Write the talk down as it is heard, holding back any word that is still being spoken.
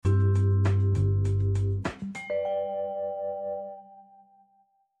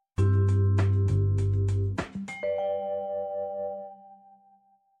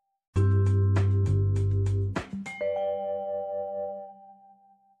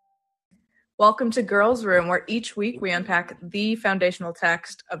Welcome to Girls Room, where each week we unpack the foundational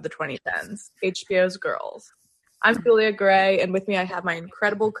text of the 2010s, HBO's Girls. I'm Julia Gray, and with me I have my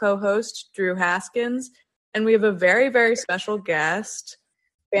incredible co-host, Drew Haskins, and we have a very, very special guest,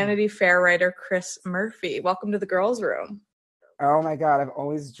 Vanity Fair writer Chris Murphy. Welcome to the Girls Room. Oh my God, I've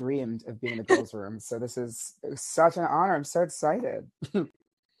always dreamed of being in the Girls Room, so this is such an honor. I'm so excited.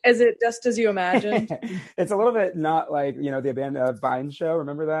 Is it just as you imagined? It's a little bit not like, the Amanda Bynes show.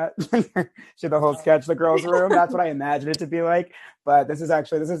 Remember that? She had the whole sketch, The Girls Room. That's what I imagined it to be like. But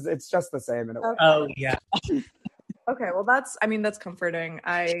it's just the same in a way. Oh, yeah. Okay, well, that's comforting.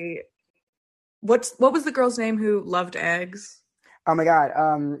 What was the girl's name who loved eggs? Oh my God.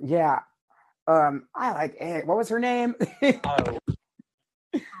 I like egg. What was her name?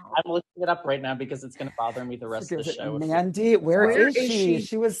 I'm looking it up right now because it's going to bother me the rest of the show. Mandy, where is she?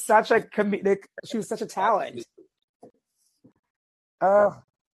 She was such a comedic. She was such a talent. Oh,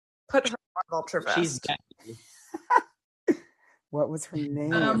 put her on Ultravest. She's Debbie. What was her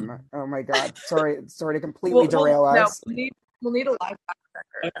name? Oh my God! Sorry to completely derail us. No, we'll need a live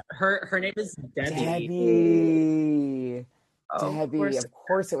record. Her name is Debbie. Debbie. Oh, Debbie. Of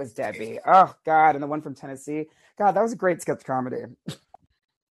course it was Debbie. Oh God, and the one from Tennessee. God, that was a great sketch comedy.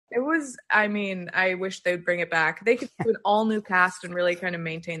 It was, I wish they would bring it back. They could do an all new cast and really kind of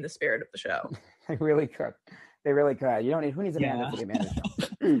maintain the spirit of the show. They really could. Who needs Amanda for the Amanda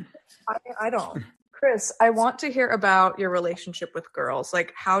show? I don't. Chris, I want to hear about your relationship with girls.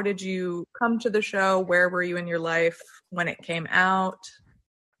 Like, how did you come to the show? Where were you in your life when it came out?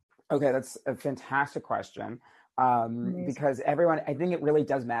 Okay, that's a fantastic question. Because I think it really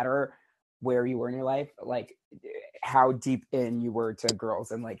does matter where you were in your life, like how deep in you were to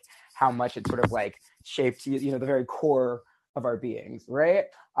girls and like how much it sort of like shaped the very core of our beings, right?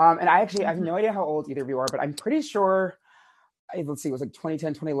 And I have no idea how old either of you are, but I'm pretty sure, let's see, it was like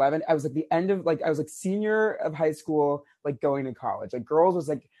 2010, 2011. I was at the end of I was like senior of high school, like going to college. Like Girls was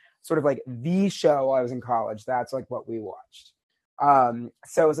like sort of like the show while I was in college. That's like what we watched. So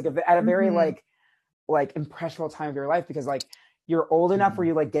it was like at a very like impressionable time of your life, because like you're old enough where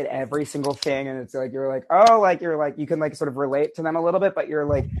you like get every single thing, and it's like you're you can like sort of relate to them a little bit, but you're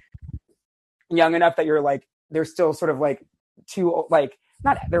like young enough that you're like they're still sort of like too like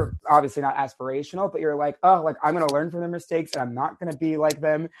they're obviously not aspirational, but you're like, oh, like I'm gonna learn from their mistakes and I'm not gonna be like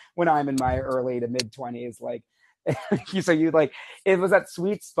them when I'm in my early to mid 20s. Like so you like it was that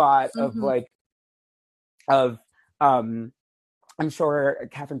sweet spot of I'm sure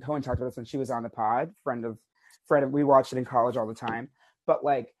Catherine Cohen talked about this when she was on the pod, friend of we watched it in college all the time, but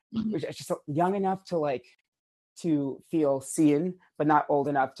like it's just young enough to feel seen, but not old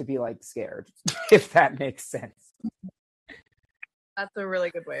enough to be like scared, if that makes sense. That's a really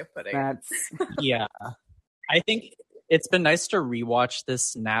good way of putting it. Yeah. I think it's been nice to rewatch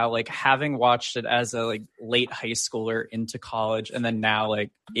this now, like having watched it as a like late high schooler into college, and then now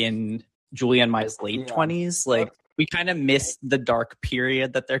like in Julia and my late 20s, like we kind of missed the dark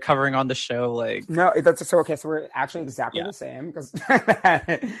period that they're covering on the show. Like, no, that's so okay. So we're actually exactly the same, because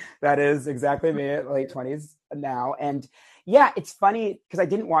that is exactly me at late 20s now. And yeah, it's funny because I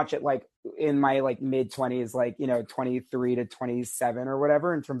didn't watch it like in my like mid 20s, like 23 to 27 or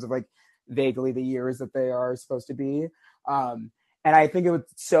whatever, in terms of like vaguely the years that they are supposed to be. And I think it was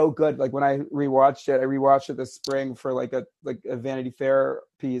so good. Like when I rewatched it this spring for like a Vanity Fair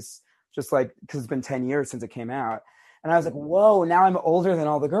piece, just like because it's been 10 years since it came out. And I was like, whoa, now I'm older than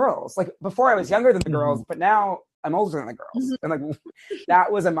all the girls. Like before I was younger than the girls, but now I'm older than the girls. And like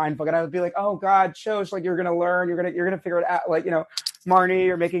that was a mindfuck. And I would be like, oh God, Shosh, like you're gonna learn, you're gonna figure it out. Like, Marnie,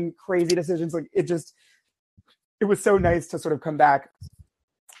 you're making crazy decisions. Like it was so nice to sort of come back,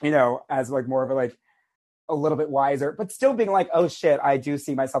 as like more of a little bit wiser, but still being like, oh shit, I do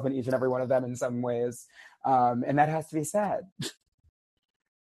see myself in each and every one of them in some ways. And that has to be said.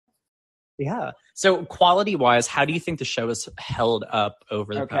 Yeah. So quality-wise, how do you think the show has held up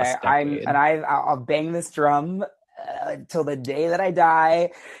over the past decade? I'll bang this drum till the day that I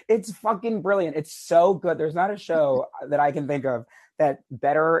die. It's fucking brilliant. It's so good. There's not a show that I can think of that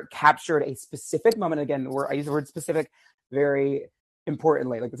better captured a specific moment. Again, I use the word specific very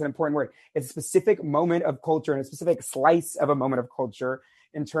importantly. Like it's an important word. It's a specific moment of culture and a specific slice of a moment of culture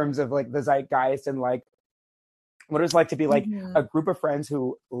in terms of like the zeitgeist and like what it was like to be like a group of friends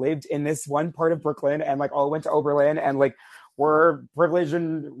who lived in this one part of Brooklyn and like all went to Oberlin and like were privileged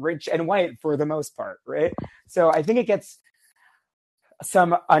and rich and white for the most part, right? So I think it gets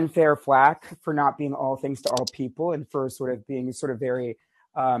some unfair flack for not being all things to all people and for sort of being sort of very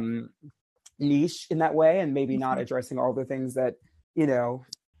niche in that way and maybe not addressing all the things that,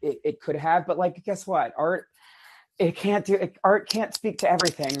 it could have. But like, guess what? Art can't speak to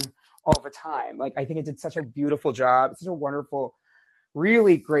everything all the time. Like, I think it did such a beautiful job, such a wonderful,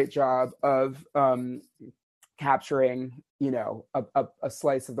 really great job of capturing, you know, a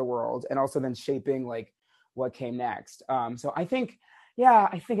slice of the world, and also then shaping like what came next. So I think, yeah,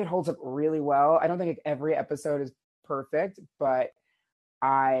 I think it holds up really well. I don't think every episode is perfect, but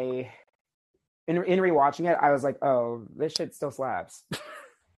in rewatching it, I was like, oh, this shit still slaps.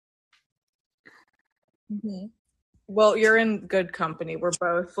 Mm-hmm. Well, you're in good company. We're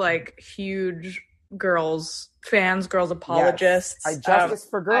both like huge girls fans, girls apologists. Yes. Justice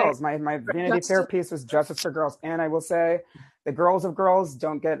for girls. My Vanity Fair piece was Justice for Girls, and I will say, the girls of girls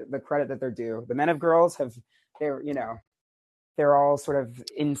don't get the credit that they're due. The men of girls they're all sort of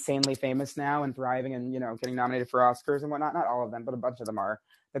insanely famous now and thriving and, you know, getting nominated for Oscars and whatnot. Not all of them, but a bunch of them are.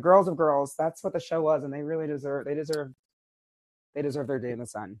 The girls of girls, that's what the show was, and they really deserve their day in the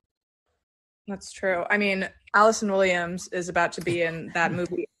sun. That's true. I mean, Allison Williams is about to be in that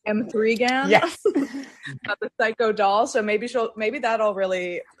movie M3 again. Yes. About the Psycho Doll. So maybe that'll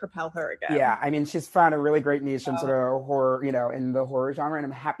really propel her again. Yeah, I mean, she's found a really great niche in sort of horror, you know, in the horror genre, and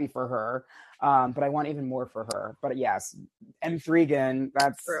I'm happy for her. But I want even more for her. But yes, M3 again.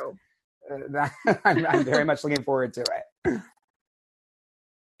 That's true. I'm very much looking forward to it.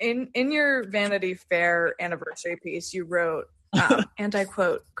 In your Vanity Fair anniversary piece, you wrote, and I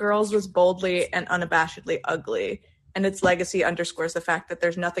quote, "Girls was boldly and unabashedly ugly, and its legacy underscores the fact that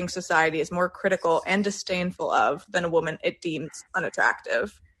there's nothing society is more critical and disdainful of than a woman it deems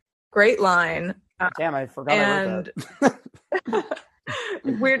unattractive." Great line. Damn, I forgot I wrote that.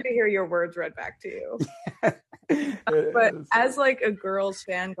 Weird to hear your words read back to you. But as like a girls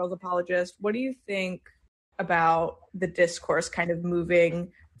fan, girls apologist, what do you think about the discourse kind of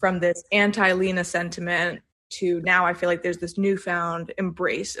moving from this anti-Lena sentiment to now I feel like there's this newfound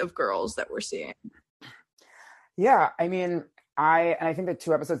embrace of girls that we're seeing? Yeah, I mean, I think the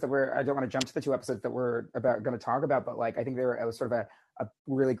two episodes I don't want to jump to the two episodes that we're going to talk about, but like I think they were sort of a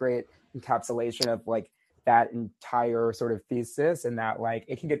really great encapsulation of like that entire sort of thesis, and that like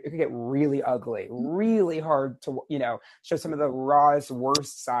it can get really ugly, really hard to, you know, show some of the rawest,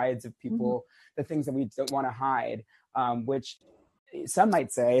 worst sides of people, the things that we don't want to hide, which some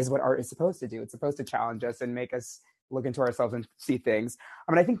might say is what art is supposed to do. It's supposed to challenge us and make us look into ourselves and see things.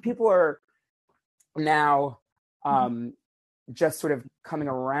 I mean, I think people are now just sort of coming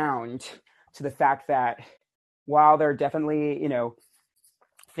around to the fact that while there are definitely, you know,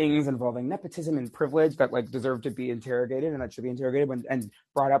 things involving nepotism and privilege that like deserve to be interrogated and that should be interrogated and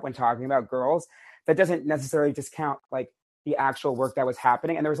brought up when talking about girls, that doesn't necessarily discount like the actual work that was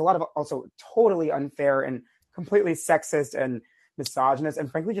happening. And there was a lot of also totally unfair and completely sexist and misogynist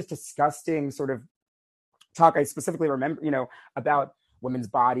and frankly just disgusting sort of talk. I specifically remember, you know, about women's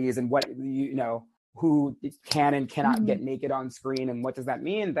bodies and what, you know, who can and cannot get naked on screen, and what does that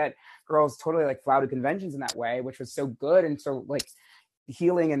mean, that girls totally like flouted conventions in that way, which was so good and so like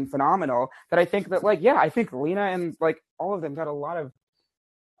healing and phenomenal, that I think that like, yeah, I think Lena and like all of them got a lot of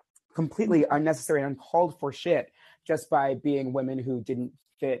completely unnecessary and uncalled for shit just by being women who didn't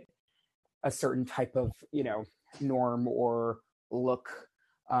fit a certain type of, you know, norm or look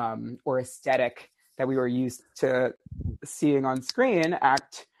or aesthetic that we were used to seeing on screen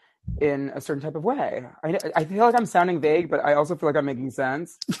act in a certain type of way. I feel like I'm sounding vague, but I also feel like I'm making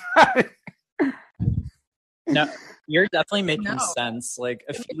sense. No, you're definitely making sense. Like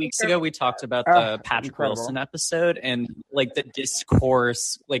a few weeks ago, we talked about the Patrick Wilson episode, and like the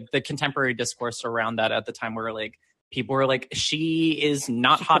discourse, like the contemporary discourse around that at the time, where like people were like, "She is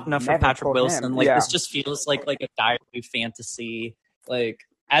not hot enough for Patrick Wilson." Like this just feels like a diary fantasy, like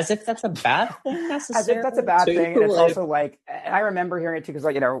as if that's a bad thing necessarily. As if that's a bad thing, and it's also like, and I remember hearing it too, because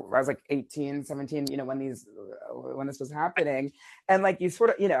like, you know, I was like 18, 17, you know, when this was happening, and like you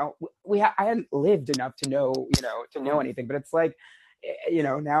sort of, you know, I hadn't lived enough to know anything, but it's like, you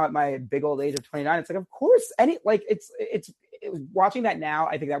know, now at my big old age of 29, it's like, of course, it's watching that now,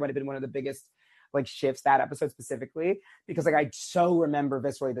 I think that would have been one of the biggest like shifts, that episode specifically, because like I so remember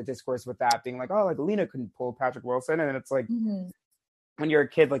viscerally the discourse with that being like, oh, like Lena couldn't pull Patrick Wilson, and it's like. When you're a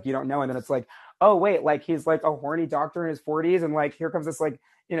kid, like you don't know, and then it's like, oh wait, like he's like a horny doctor in his 40s, and like here comes this like,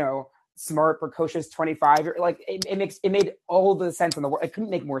 you know, smart, precocious 25. Like it made all the sense in the world. It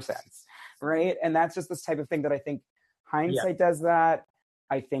couldn't make more sense, right? And that's just this type of thing that I think hindsight does that.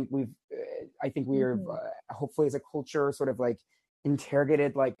 I think we're hopefully as a culture sort of like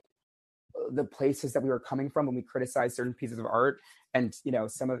interrogated like the places that we were coming from when we criticized certain pieces of art, and you know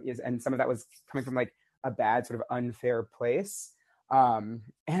some of that was coming from like a bad sort of unfair place. And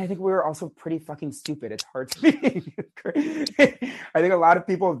I think we were also pretty fucking stupid. It's hard to be. I think a lot of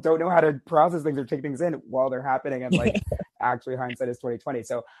people don't know how to process things or take things in while they're happening, and like, actually hindsight is 2020.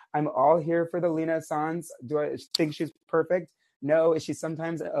 So I'm all here for the Lena Sans. Do I think she's perfect? No. Is she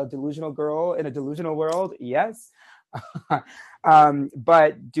sometimes a delusional girl in a delusional world? Yes.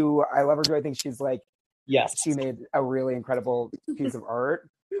 But do I love her? Do I think she's like, yes, she made a really incredible piece of art?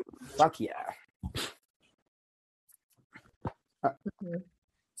 Fuck yeah.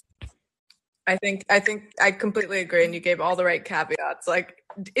 I think I completely agree, and you gave all the right caveats. Like,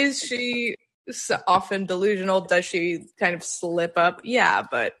 is she often delusional? Does she kind of slip up? Yeah,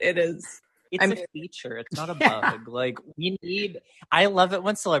 but it is. It's a feature. It's not a bug. Like, I love it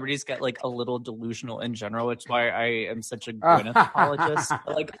when celebrities get like a little delusional in general, which is why I am such a Gwyneth apologist.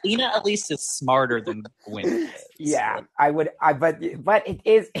 Like, Lena at least is smarter than Gwyneth is. Yeah, but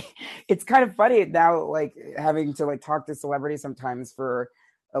it's kind of funny now, like having to like talk to celebrities sometimes for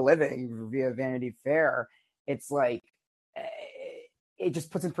a living via Vanity Fair. It's like, it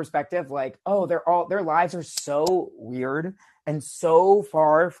just puts in perspective, like, oh, their lives are so weird and so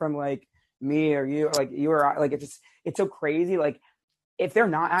far from like me or you, like you or I. Like, it's so crazy. Like, if they're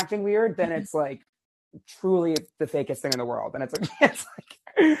not acting weird, then it's like truly the fakest thing in the world. And it's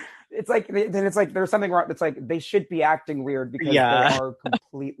like there's something wrong. It's like they should be acting weird because they are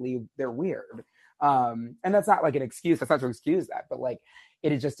they're weird. And that's not like an excuse. That's not to excuse that, but like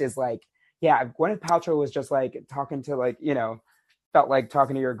it just is like, yeah, Gwyneth Paltrow was just like talking to like, you know, felt like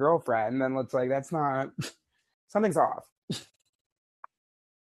talking to your girlfriend, and then it's like, that's not, something's off.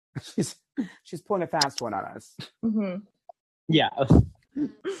 She's pulling a fast one on us. Mm-hmm. Yeah.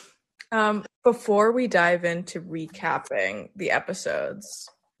 Before we dive into recapping the episodes,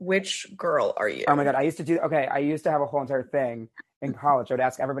 which girl are you? Oh my God, I used to have a whole entire thing in college. I would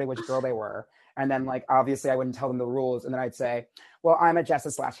ask everybody which girl they were. And then like, obviously I wouldn't tell them the rules. And then I'd say, well, I'm a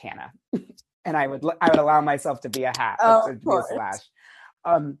Jessa/Hannah. And I would allow myself to be a hat. Oh, to be a slash.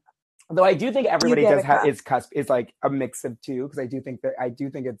 Though I do think everybody does have is like a mix of two, because I do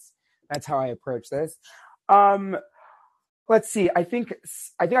think that's how I approach this. Let's see. I think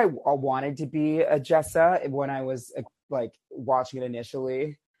I wanted to be a Jessa when I was like watching it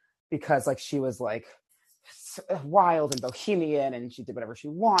initially, because like she was like wild and bohemian, and she did whatever she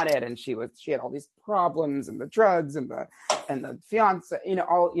wanted, and she had all these problems and the drugs and the fiance,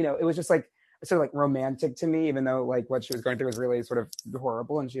 it was just like sort of like romantic to me, even though like what she was going through was really sort of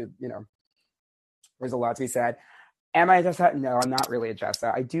horrible, and she, there's a lot to be said. Am I a Jessa? No, I'm not really a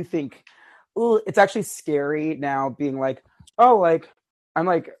Jessa. I do think it's actually scary now being like, oh, like I'm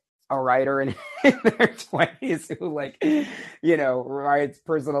like a writer in their 20s who like, writes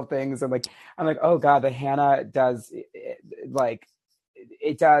personal things, and like I'm like, oh God, the Hannah does it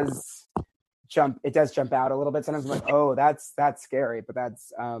does jump out a little bit. Sometimes I'm like, oh, that's scary, but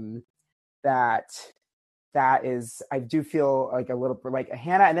that's that is, I do feel like a little like a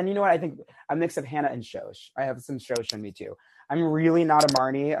Hannah. And then, you know what, I think a mix of Hannah and Shosh. I have some Shosh in me too. I'm really not a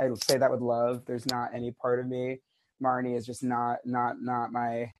Marnie. I say that with love. There's not any part of me. Marnie is just not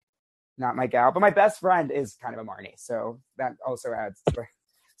my gal. But my best friend is kind of a Marnie, so that also adds.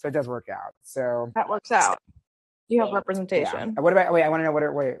 So it does work out. So that works out. You have representation. Yeah. What about? Wait, I want to know who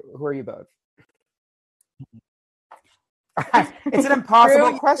are you both? It's an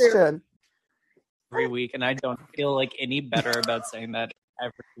impossible question. Every week, and I don't feel like any better about saying that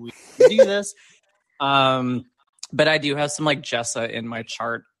every week we do this. But I do have some like Jessa in my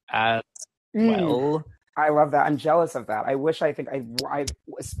chart as well. I love that. I'm jealous of that. I wish I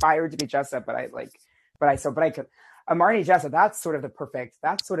aspired to be Jessa, but I could. A Marnie Jessa, that's sort of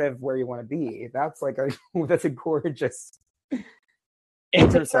that's sort of where you want to be. That's like that's a gorgeous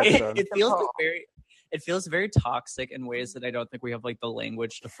intersection. It feels very toxic in ways that I don't think we have like the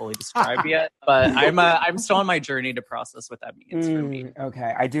language to fully describe yet. But I'm still on my journey to process what that means for me.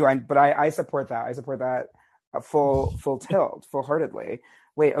 Okay, I do. But I support that. I support that full tilt, full-heartedly.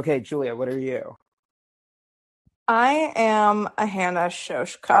 Wait, okay, Julia, what are you? I am a Hannah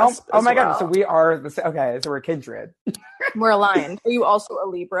Shosh cusp. Oh my God! So we are okay. So we're kindred. We're aligned. Are you also a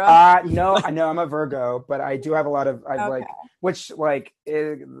Libra? No, I'm a Virgo, but I do have a lot of like, which like,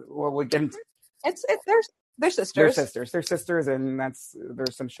 we get. They're sisters. They're sisters, and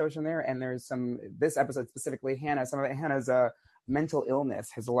there's some Shosh in there, and there's some, this episode specifically, Hannah. Some of it, Hannah's mental illness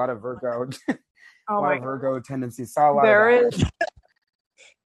has a lot of Virgo, Virgo tendencies.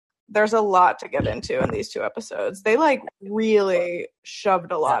 There's a lot to get into in these two episodes. They like really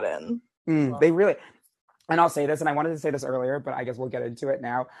shoved a lot in. They really, and I'll say this, and I wanted to say this earlier, but I guess we'll get into it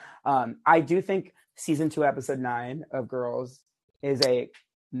now. I do think season 2, episode 9 of Girls is a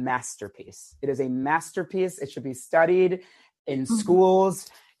masterpiece. It is a masterpiece. It should be studied in schools,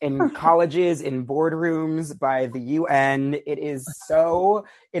 in colleges, in boardrooms, by the UN.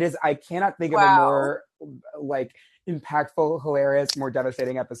 I cannot think of a more like impactful, hilarious, more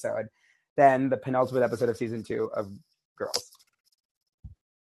devastating episode than the penultimate episode of season 2 of Girls.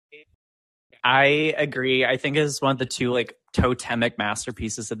 I agree. I think it's one of the 2 like totemic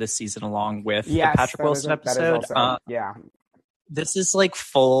masterpieces of this season, along with the Patrick Wilson episode. Yeah, this is like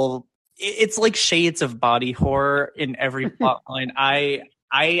full. It's like shades of body horror in every plot line. I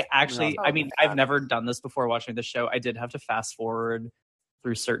actually, I mean, I've never done this before watching the show. I did have to fast forward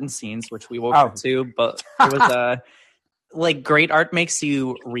through certain scenes, which we will get to, but it was like great art makes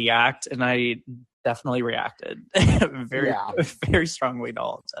you react, and I definitely reacted very strongly to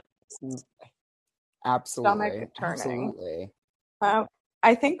all of that. Absolutely. Stomach turning. Absolutely.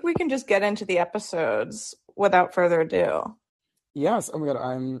 I think we can just get into the episodes without further ado. Yes. Oh my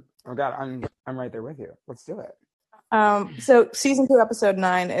god, I'm right there with you. Let's do it. So season 2, episode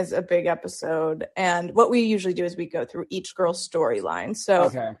 9 is a big episode, and what we usually do is we go through each girl's storyline.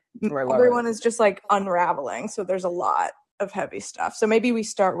 So everyone is just like unraveling. So there's a lot of heavy stuff. So maybe we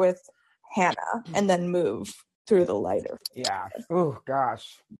start with Hannah and then move through the lighter. Yeah. Oh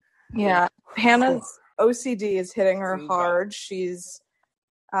gosh. Yeah. Hannah's OCD is hitting her hard. She's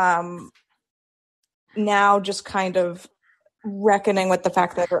now just kind of reckoning with the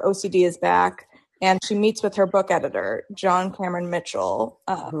fact that her OCD is back. And she meets with her book editor, John Cameron Mitchell,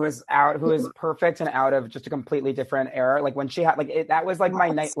 who is perfect and out of just a completely different era. Like when she had that was like my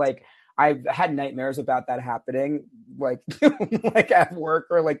night. Like I've had nightmares about that happening, like like at work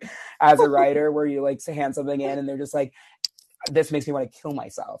or like as a writer, where you like hand something in and they're just like, this makes me want to kill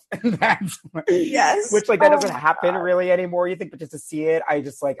myself. That's which like that doesn't happen really anymore. You think, but just to see it, I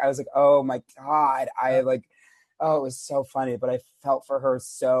was like, oh my god, oh, it was so funny, but I felt for her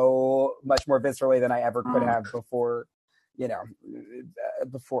so much more viscerally than I ever could have before,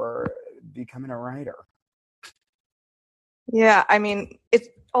 before becoming a writer. Yeah, I mean, it's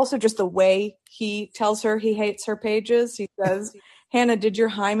also just the way he tells her he hates her pages. He says, Hannah, did your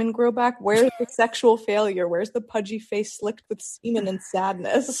hymen grow back? Where's the sexual failure? Where's the pudgy face slicked with semen and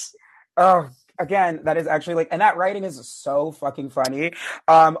sadness? Oh, again, that is actually like, and that writing is so fucking funny.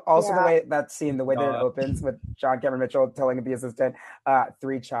 Also, the way that scene, the way that it opens with John Cameron Mitchell telling the assistant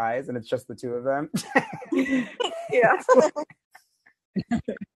 3 chais, and it's just the 2 of them. Yeah.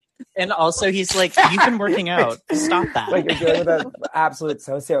 And also, he's like, "You've been working out. Stop that." Like you're dealing with an absolute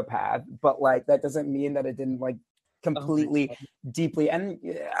sociopath, but like that doesn't mean that it didn't like completely deeply. And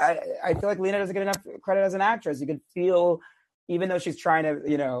I feel like Lena doesn't get enough credit as an actress. You can feel, even though she's trying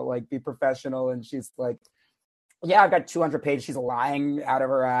to, like be professional, and she's like, yeah, I've got 200 pages. She's lying out of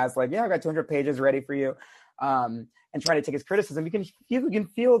her ass. Like, yeah, I've got 200 pages ready for you. And trying to take his criticism. You can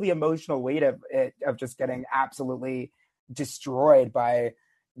feel the emotional weight of it, of just getting absolutely destroyed by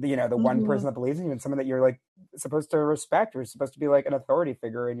the one person that believes in you, and someone that you're like supposed to respect, or supposed to be like an authority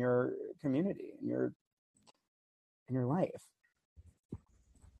figure in your community, in your life.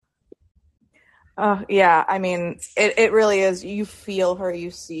 Yeah, I mean, it really is. You feel her,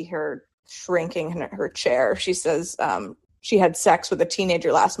 you see her shrinking in her chair. She says she had sex with a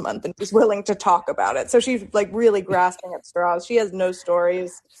teenager last month and she's willing to talk about it. So she's like really grasping at straws. She has no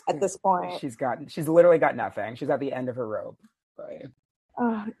stories at this point. She's literally got nothing. She's at the end of her rope. Right.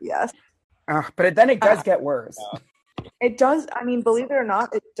 Yes. But then it does get worse. It does. I mean, believe it or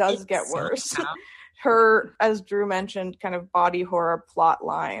not, it does get worse. Her, as Drew mentioned, kind of body horror plot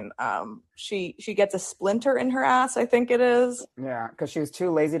line. She gets a splinter in her ass, I think it is. Yeah, because she was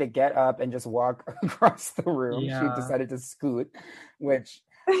too lazy to get up and just walk across the room. Yeah. She decided to scoot, which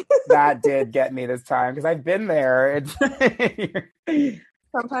that did get me this time, because I've been there.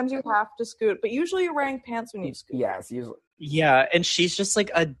 Sometimes you have to scoot, but usually you're wearing pants when you scoot. Yes, usually. Yeah, and she's just like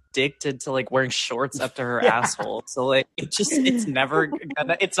addicted to like wearing shorts up to her asshole. So like it's never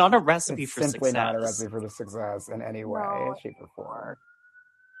gonna, it's not a recipe for success. It's simply not a recipe for the success in any way, shape, or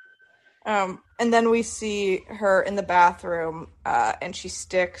form. And then we see her in the bathroom, and she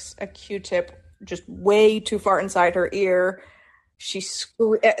sticks a Q-tip just way too far inside her ear. She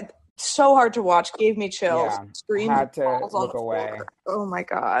so hard to watch, gave me chills. Yeah, screamed, had to look away. Oh my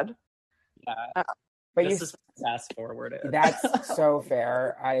god. Yeah. But this is fast forward. That's so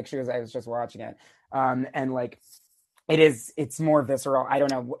fair. I was just watching it. And like it's more visceral. I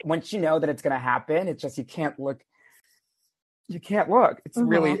don't know. Once you know that it's gonna happen, it's just you can't look. It's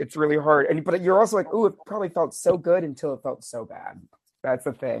really hard. But you're also like, oh, it probably felt so good until it felt so bad. That's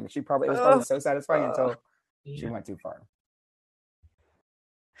the thing. It was probably so satisfying until she went too far.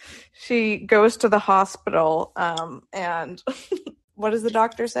 She goes to the hospital, and what does the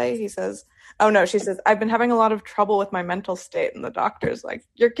doctor say? He says, oh no, she says, I've been having a lot of trouble with my mental state. And the doctor's like,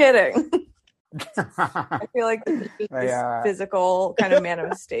 you're kidding. I feel like this is this physical kind of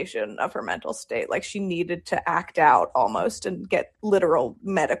manifestation of her mental state. Like she needed to act out almost and get literal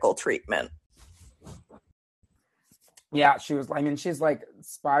medical treatment. Yeah, she's like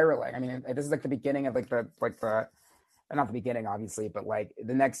spiraling. I mean, this is like the beginning of the not the beginning, obviously, but like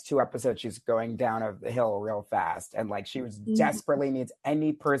the next 2 episodes, she's going down a hill real fast. And like she was desperately needs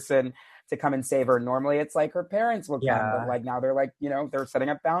any person to come and save her. Normally it's like her parents will come, but like now they're like, they're setting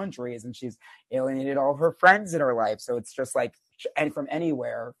up boundaries, and she's alienated all of her friends in her life. So it's just like, and from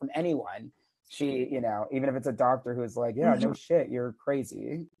anywhere, from anyone, she, even if it's a doctor who's like, yeah, no shit, you're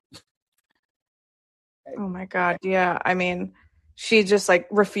crazy. Oh my God. Yeah. I mean, she just like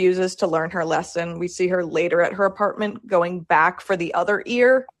refuses to learn her lesson. We see her later at her apartment going back for the other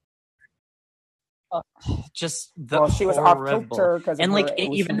ear. Just she was off kilter because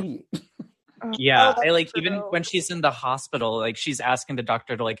even even when she's in the hospital, like she's asking the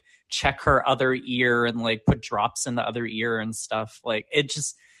doctor to like check her other ear and like put drops in the other ear and stuff. Like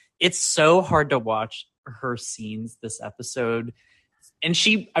it's so hard to watch her scenes this episode. And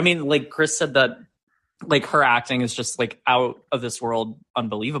like Chris said, that like her acting is just like out of this world,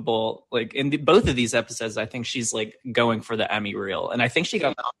 unbelievable. Like in both of these episodes, I think she's like going for the Emmy reel, and I think she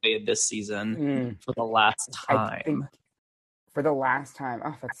got nominated this season for the last time. For the last time,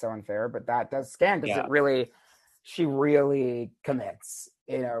 oh, that's so unfair, but that does stand because she really commits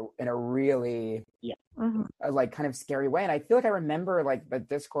in a really like kind of scary way. And I feel like I remember like the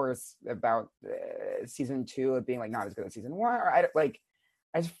discourse about season 2 of being like not as good as season 1, or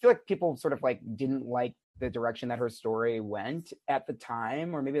I just feel like people sort of like didn't like the direction that her story went at the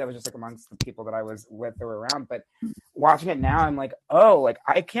time, or maybe that was just like amongst the people that I was with or around. But watching it now, I'm like, oh, like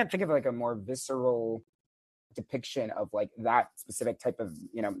I can't think of like a more visceral depiction of like that specific type of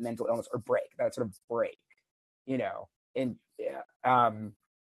mental illness or that sort of break, and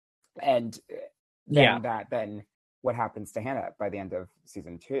then what happens to Hannah by the end of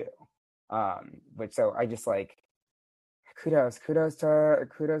season 2, which so I just like. Kudos to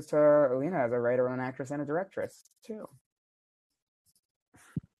Alina as a writer and an actress and a directress too.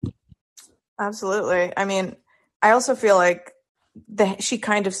 Absolutely. I mean, I also feel like she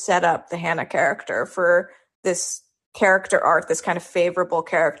kind of set up the Hannah character for this character arc, this kind of favorable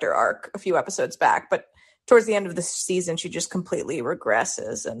character arc a few episodes back. But towards the end of the season, she just completely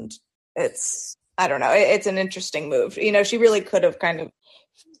regresses, and I don't know, it's an interesting move. She really could have kind of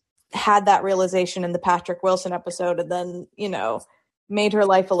had that realization in the Patrick Wilson episode and then, made her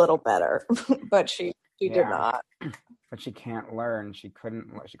life a little better, but she did not. But she can't learn. She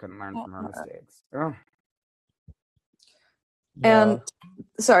couldn't learn from her mistakes. Oh. And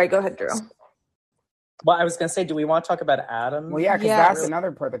sorry, go ahead, Drew. Well, I was going to say, do we want to talk about Adam? Well, yeah, because that's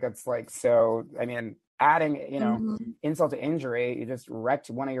another part that gets like, so, I mean, adding, insult to injury, you just wrecked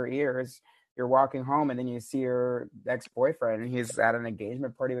one of your ears. You're walking home and then you see your ex-boyfriend and he's at an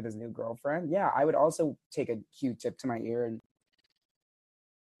engagement party with his new girlfriend. Yeah, I would also take a Q-tip to my ear and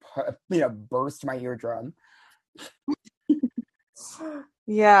burst my eardrum.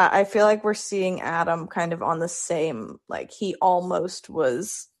 Yeah, I feel like we're seeing Adam kind of on the same, like he almost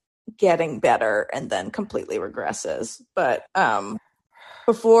was getting better and then completely regresses. But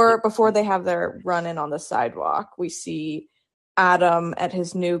before they have their run-in on the sidewalk, we see Adam at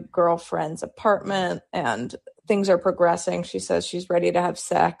his new girlfriend's apartment and things are progressing. She says she's ready to have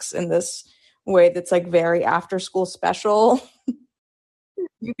sex in this way that's like very after school special.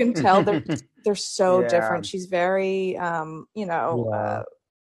 You can tell they're so different. She's very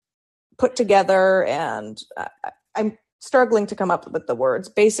put together, and I'm struggling to come up with the words.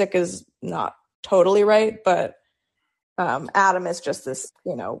 Basic is not totally right, but Adam is just this,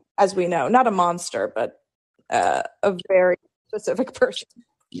 as we know, not a monster, but a very specific person.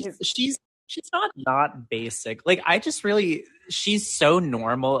 She's not basic. Like I just really, she's so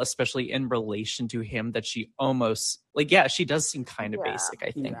normal, especially in relation to him, that she almost she does seem kind of basic,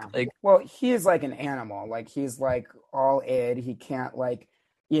 I think. Like, well, he is like an animal. Like he's like all id. He can't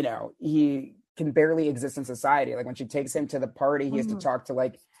he can barely exist in society. Like when she takes him to the party, he has to talk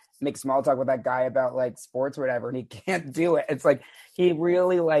to make small talk with that guy about sports or whatever, and he can't do it. It's like he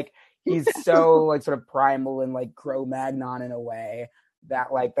really he's so sort of primal and Cro-Magnon in a way that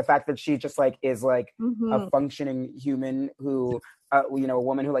the fact that she just is a functioning human who a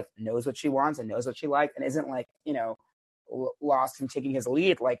woman who knows what she wants and knows what she likes and isn't lost in taking his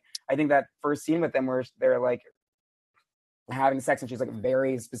lead. I think that first scene with them where they're having sex and she's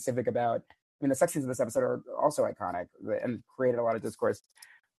very specific about, the sex scenes of this episode are also iconic and created a lot of discourse.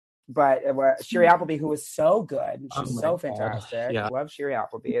 But Shiri Appleby, who was so good, she's so fantastic. Yeah. Love Shiri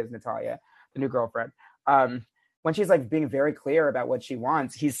Appleby as Natalia, the new girlfriend. when she's like being very clear about what she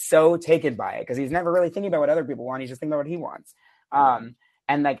wants, he's so taken by it because he's never really thinking about what other people want. He's just thinking about what he wants.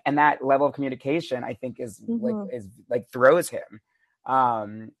 And that level of communication, I think, is throws him.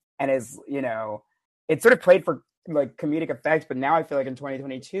 And is, you know, it's sort of played for like comedic effect, but now I feel like in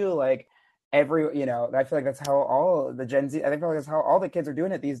 2022, like I feel like that's how all the Gen Z, I feel like that's how all the kids are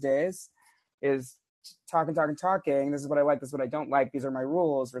doing it these days, is talking. This is what I like, this is what I don't like, these are my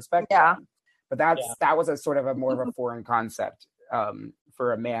rules, respect them. But that was a sort of a more of a foreign concept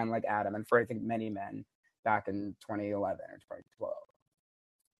for a man like Adam, and for I think many men back in 2011 or 2012.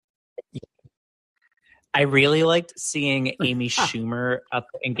 I really liked seeing Amy Schumer at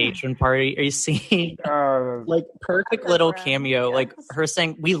the engagement party. Are you seeing like perfect little cameo, like her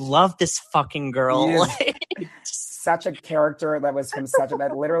saying, "We love this fucking girl." Such a character that was from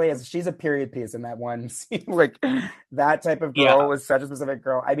that literally is, she's a period piece in that one scene. Like that type of girl was such a specific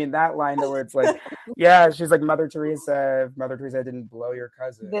girl. I mean, that line where it's like, she's like, Mother Teresa didn't blow your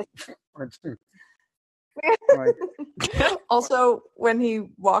cousin. Also, when he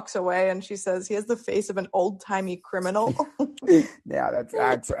walks away and she says he has the face of an old-timey criminal.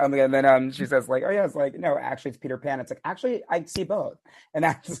 that's and then she says like, it's like, no, actually it's Peter Pan. It's like, actually I see both. And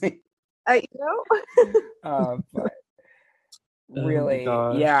actually but really,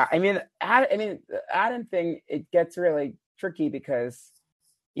 I mean the Adam thing, it gets really tricky because,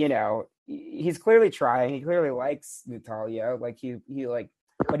 you know, he's clearly trying, he clearly likes Natalia, like he like,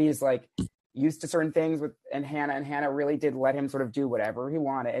 but he's like used to certain things and Hannah really did let him sort of do whatever he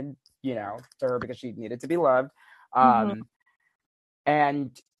wanted, you know, to her because she needed to be loved. And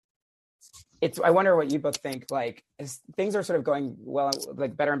I wonder what you both think, like, as things are sort of going well,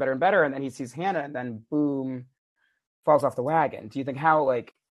 like better and better and better, and then he sees Hannah and then boom, falls off the wagon. Do you think how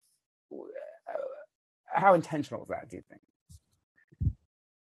intentional is that, do you think?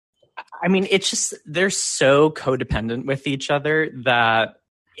 I mean, it's just, they're so codependent with each other that,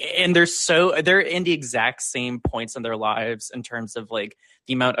 and they're in the exact same points in their lives in terms of like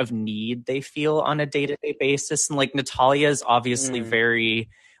the amount of need they feel on a day-to-day basis. And like Natalia is obviously very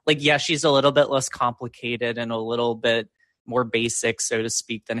like, she's a little bit less complicated and a little bit more basic, so to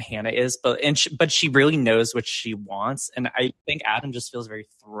speak, than Hannah is, but she really knows what she wants. And I think Adam just feels very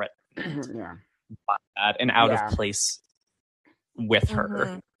threatened by that and out of place with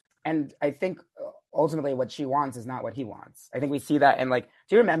her. And I think ultimately what she wants is not what he wants. I think we see that. And like,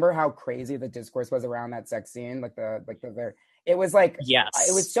 do you remember how crazy the discourse was around that sex scene? It was like,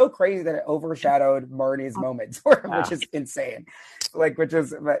 it was so crazy that it overshadowed Marnie's moments, which is insane.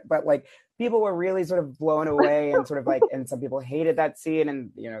 But like people were really sort of blown away and sort of like, and some people hated that scene.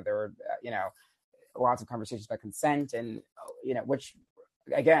 And, you know, there were, lots of conversations about consent and, which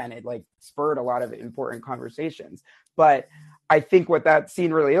again, it like spurred a lot of important conversations. But I think what that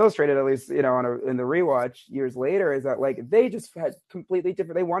scene really illustrated, at least, in the rewatch years later, is that like they just had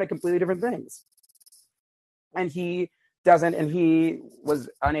they wanted completely different things. And he doesn't, and he was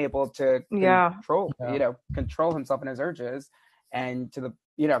unable to control himself and his urges, and to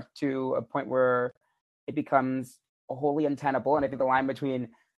a point where it becomes wholly untenable. And I think the line between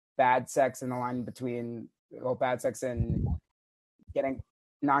bad sex and bad sex and getting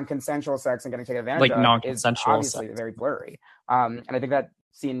non-consensual sex and getting taken advantage of is obviously very blurry. And I think that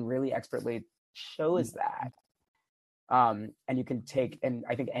scene really expertly shows that. And you can take, and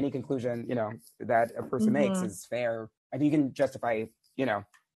I think any conclusion, that a person makes is fair. I think you can justify,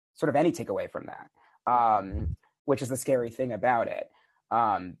 sort of any takeaway from that, which is the scary thing about it.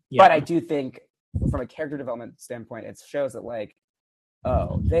 But I do think from a character development standpoint, it shows that like,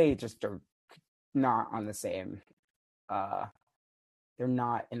 they just are not on the same, they're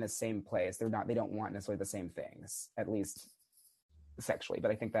not in the same place. They don't want necessarily the same things, at least sexually. But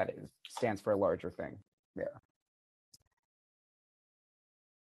I think that stands for a larger thing there.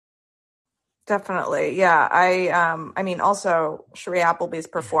 Definitely. Yeah. I mean, also Sheree Appleby's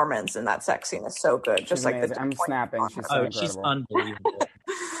performance in that sex scene is so good. Just like I'm snapping. She's so incredible. She's unbelievable.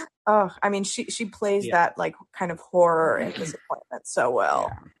 I mean, she plays that like kind of horror and disappointment so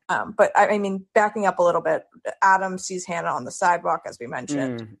well. But I mean, backing up a little bit, Adam sees Hannah on the sidewalk, as we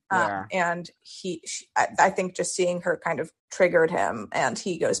mentioned, and I think just seeing her kind of triggered him, and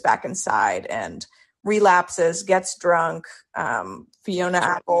he goes back inside and relapses, gets drunk. Fiona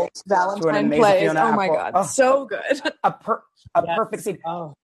Apple's Valentine plays. Fiona my God, so good. A perfect scene.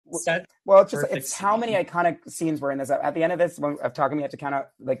 It's how many iconic scenes were in this. At the end of this, of talking, we have to count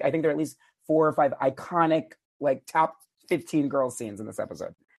out, like, I think there are at least 4 or 5 iconic, like, top 15 girl scenes in this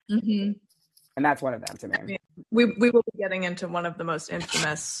episode. And that's one of them to me. I mean, we will be getting into one of the most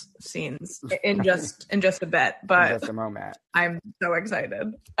infamous scenes in just a bit, but in just a moment. I'm so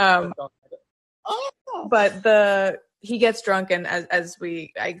excited. But he gets drunk, and as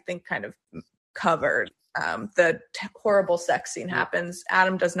we, I think, kind of covered, the horrible sex scene happens.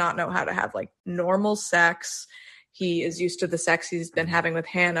 Adam does not know how to have like normal sex. He is used to the sex he's been having with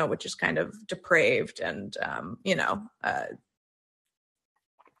Hannah, which is kind of depraved and,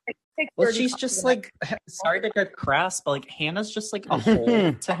 well, she's just like, sorry to get crass, but like Hannah's just like a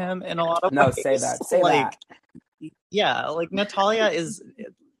hole to him in a lot of ways. Say that. Say like, that. Yeah, like Natalia is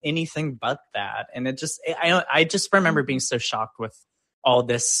anything but that. And I just remember being so shocked with all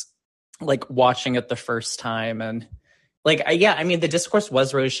this, like watching it the first time. And like, the discourse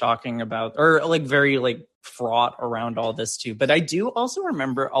was really shocking about, or like very like fraught around all this too. But I do also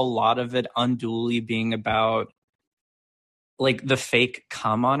remember a lot of it unduly being about like the fake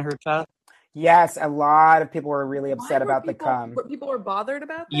cum on her chest. Yes, a lot of people were really upset about the cum. People were bothered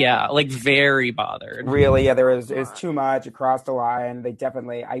about that? Yeah, like very bothered. Really, yeah, it was too much. It crossed the line.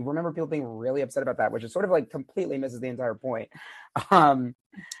 I remember people being really upset about that, which is sort of like completely misses the entire point.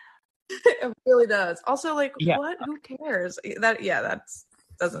 It really does. Also, like, what? Who cares? That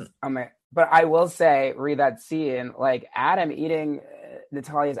doesn't. But I will say, read that scene, like Adam eating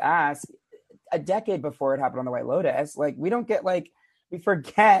Natalia's ass a decade before it happened on the White Lotus. Like, we don't get we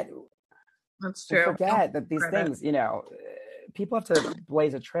forget. That's true. We forget that these things, people have to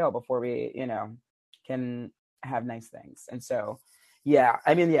blaze a trail before we, can have nice things. And so,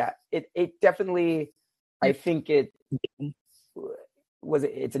 it definitely, I think it's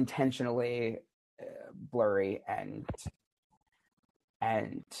intentionally blurry and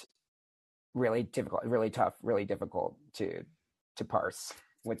really difficult, really tough, really difficult to parse,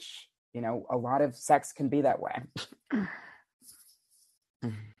 which, a lot of sex can be that way.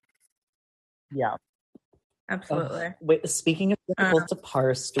 Yeah. Absolutely. Wait, speaking of difficult to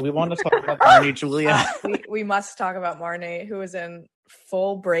parse, do we want to talk about Marnie, Julia? We must talk about Marnie, who is in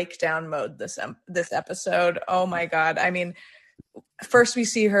full breakdown mode this episode. Oh my God. I mean, first we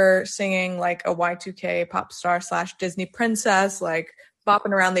see her singing like a Y2K pop star / Disney princess, like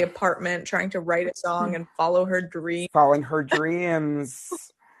bopping around the apartment, trying to write a song and follow her dream. Following her dreams.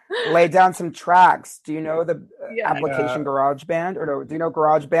 Lay down some tracks. Do you know the application GarageBand? Or no, do you know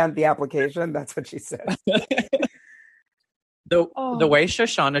GarageBand, the application? That's what she said. The way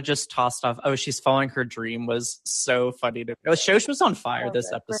Shoshana just tossed off, she's following her dream was so funny to me. Shosh was on fire this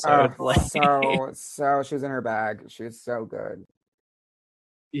episode. So she was in her bag. She was so good.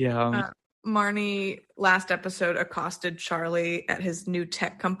 Yeah. Marnie last episode accosted Charlie at his new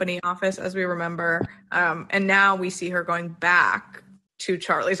tech company office, as we remember. And now we see her going back to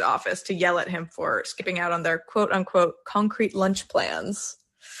Charlie's office to yell at him for skipping out on their quote unquote concrete lunch plans.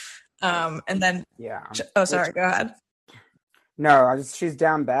 And then, go ahead. No, she's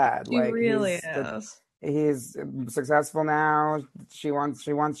down bad. She really is. He's successful now. She wants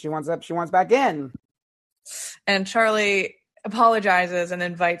back in. And Charlie apologizes and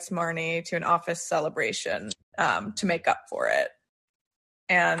invites Marnie to an office celebration to make up for it.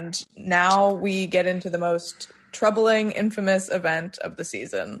 And now we get into the most troubling, infamous event of the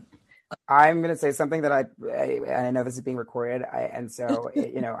season. I'm going to say something that I know this is being recorded, and so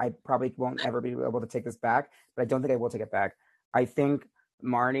I probably won't ever be able to take this back, but I don't think I will take it back. I think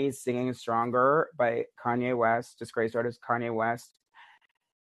Marnie's Singing Stronger by Kanye West, disgraced artist Kanye West,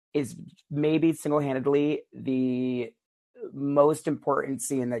 is maybe single-handedly the most important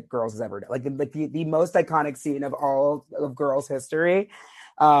scene that Girls has ever done. Like the most iconic scene of all of Girls history,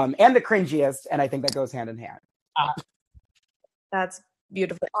 and the cringiest, and I think that goes hand in hand. That's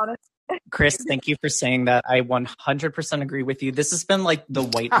beautifully honest. Chris, thank you for saying that. I 100% agree with you. This has been like the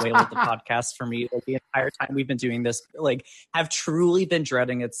white whale of the podcast for me. Like the entire time we've been doing this, like I've truly been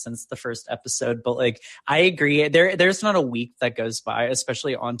dreading it since the first episode. But like I agree, there's not a week that goes by,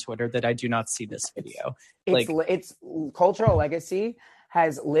 especially on Twitter, that I do not see this video. It's cultural legacy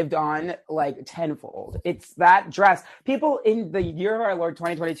has lived on like tenfold. It's that dress. People in the year of our Lord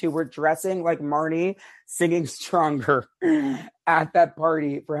 2022 were dressing like Marnie singing Stronger at that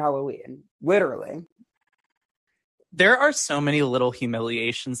party for Halloween. Literally. There are so many little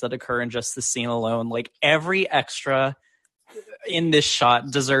humiliations that occur in just the scene alone. Like every extra in this shot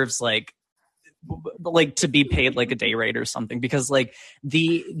deserves like to be paid like a day rate or something, because like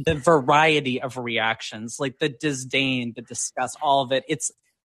the variety of reactions, like the disdain, the disgust, all of it, it's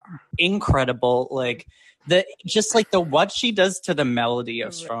incredible. Like what she does to the melody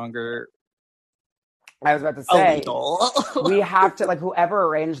of Stronger. I was about to say, we have to, like, whoever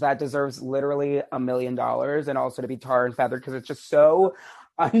arranged that deserves literally $1 million, and also to be tar and feathered, because it's just so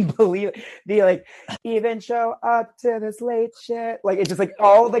unbelievable. The like, even show up to this late shit, like it's just like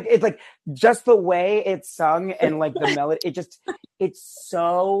all like it's like just the way it's sung and like the melody, it's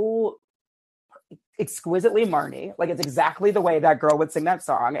so exquisitely Marnie. Like, it's exactly the way that girl would sing that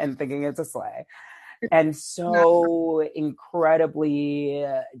song and thinking it's a sleigh. And so incredibly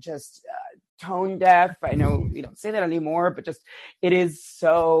just tone deaf. I know you don't say that anymore, but just it is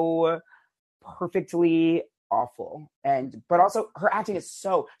so perfectly awful. But also her acting is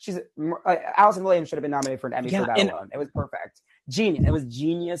so, she's Allison Williams should have been nominated for an Emmy for that alone. It was perfect. Genius. It was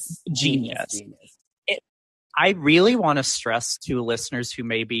genius. I really want to stress to listeners who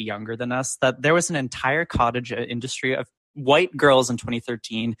may be younger than us that there was an entire cottage industry of white girls in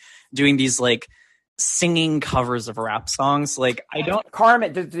 2013 doing these like singing covers of rap songs. Like, I don't...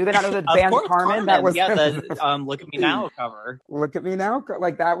 Carmen, do they not know the band Carmen? That was the Look at Me Now cover. Look at Me Now,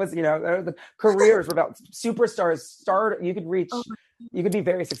 like that was, you know, the careers were about superstars. You could be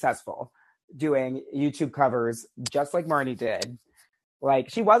very successful doing YouTube covers just like Marnie did.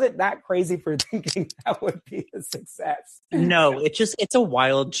 Like, she wasn't that crazy for thinking that would be a success. No, it's a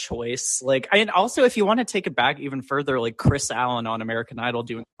wild choice. Like, and also, if you want to take it back even further, like Chris Allen on American Idol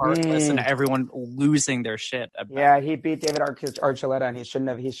doing Heartless and everyone losing their shit. Yeah, he beat David Archuleta, and he shouldn't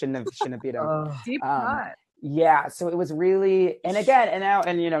have beat him. Deep cut. Yeah, so it was really, and again, and now,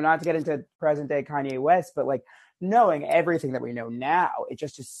 and you know, not to get into present day Kanye West, but like knowing everything that we know now, it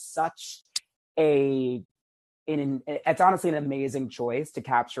just is such it's honestly an amazing choice to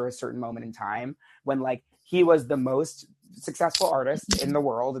capture a certain moment in time when like he was the most successful artist in the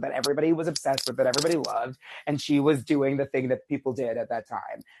world that everybody was obsessed with, that everybody loved, and she was doing the thing that people did at that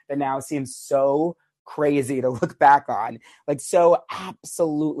time that now seems so crazy to look back on, like so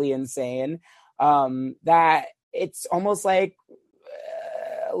absolutely insane, that it's almost like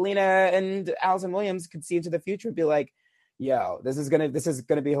Lena and Allison Williams could see into the future and be like, yo, this is gonna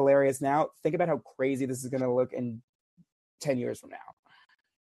be hilarious now. Think about how crazy this is gonna look in 10 years from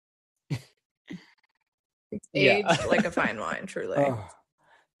now. It's aged like a fine wine, truly. Oh,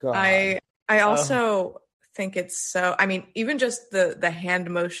 God. I also think it's so, I mean, even just the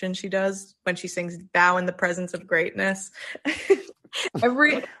hand motion she does when she sings Bow in the Presence of Greatness.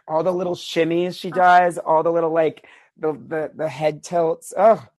 All the little shimmies she does, all the little like the head tilts.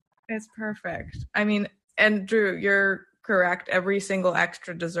 Oh, it's perfect. I mean, and Drew, you're correct. Every single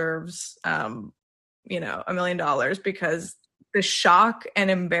extra deserves, $1 million, because the shock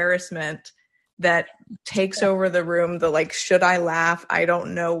and embarrassment that takes over the room, the like, should I laugh? I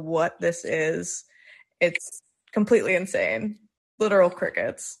don't know what this is. It's completely insane. Literal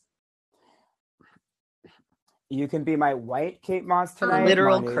crickets. You can be my white Kate Moss tonight.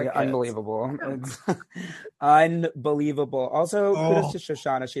 Literal Marnie. crickets. Unbelievable. It's unbelievable. Also, kudos to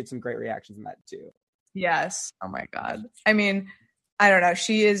Shoshana. She had some great reactions in that too. Yes. Oh my God. I mean, I don't know.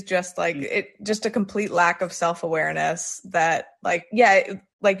 She is just like just a complete lack of self-awareness that like, yeah,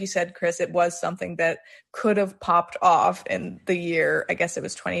 like you said, Chris, it was something that could have popped off in the year, I guess it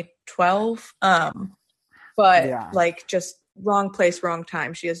was 2012. But like just wrong place, wrong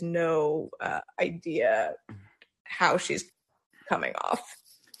time. She has no idea how she's coming off.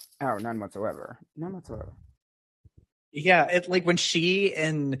 Oh, none whatsoever. Yeah, it like when she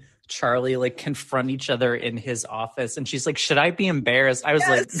and Charlie like confront each other in his office, and she's like, "Should I be embarrassed?" I was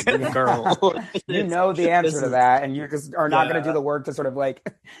like, "Girl, you know the answer to that, and you just are not going to do the work to sort of like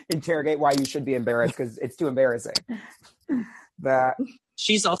interrogate why you should be embarrassed because it's too embarrassing." That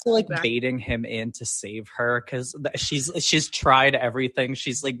she's also like baiting him in to save her because she's tried everything.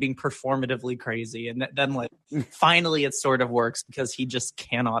 She's like being performatively crazy, and then like finally it sort of works because he just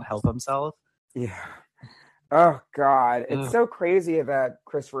cannot help himself. Yeah. Oh God, it's so crazy that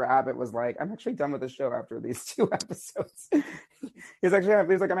Christopher Abbott was like, "I'm actually done with the show after these 2 episodes." he's like, "I'm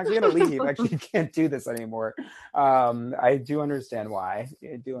actually going to leave. Actually, can't do this anymore." I do understand why.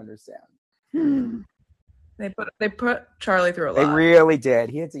 I do understand. They put Charlie through a lot. They really did.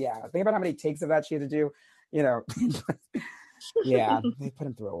 He had to. Yeah, think about how many takes of that she had to do. You know. Yeah, they put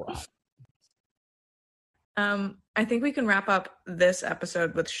him through a lot. I think we can wrap up this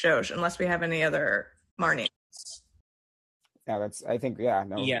episode with Shosh, unless we have any other Marnie. Yeah, that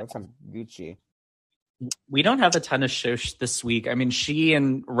sounds Gucci. We don't have a ton of Shosh this week. I mean, she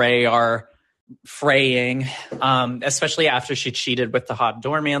and Ray are fraying, especially after she cheated with the hot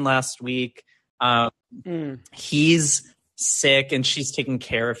doorman last week. He's sick and she's taking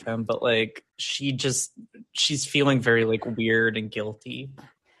care of him, but like she's feeling very like weird and guilty.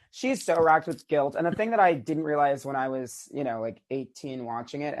 She's so racked with guilt. And the thing that I didn't realize when I was, like 18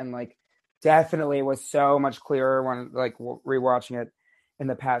 watching it, and like definitely was so much clearer when like rewatching it in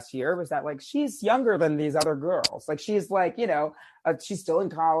the past year, was that like she's younger than these other girls. Like she's like, she's still in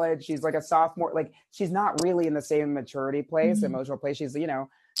college. She's like a sophomore. Like she's not really in the same maturity place, emotional place. She's,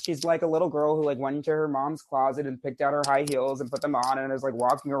 she's like a little girl who like went into her mom's closet and picked out her high heels and put them on and is like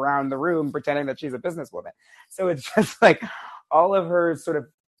walking around the room pretending that she's a businesswoman. So it's just like all of her sort of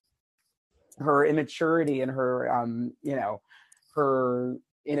her immaturity and her her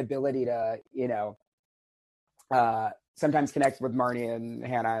inability to sometimes connect with Marnie and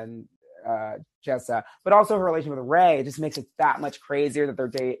Hannah and Jessa, but also her relationship with Ray just makes it that much crazier that they're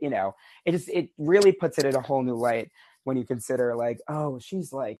dating. It really puts it in a whole new light when you consider like, oh,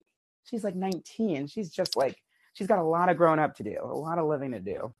 she's like 19. She's just like, she's got a lot of growing up to do, a lot of living to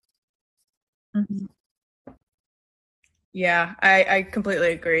do. Mm-hmm. Yeah, I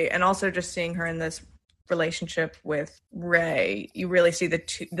completely agree. And also just seeing her in this relationship with Ray, you really see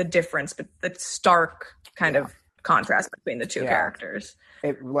the difference, but the stark kind of contrast between the two characters.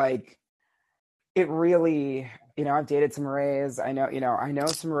 It really, I've dated some Rays. I know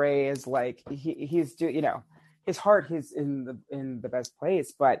some Rays. Like he's his heart, he's in the best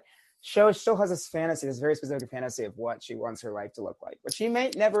place, but Show still has this fantasy, this very specific fantasy of what she wants her life to look like, but she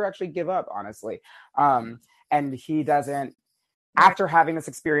may never actually give up, honestly. And he doesn't, after having this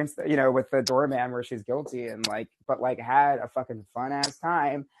experience, with the doorman where she's guilty and but had a fucking fun ass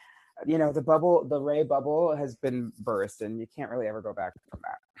time, the Ray bubble has been burst and you can't really ever go back from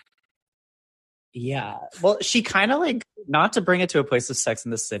that. Yeah. Well, she kind of not to bring it to a place of Sex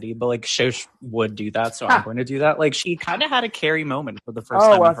in the City, but Shosh would do that, so I'm going to do that. She kind of had a Carrie moment for the first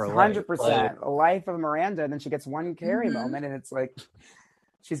time in her life. 100%. A life of Miranda, and then she gets one Carrie moment, and it's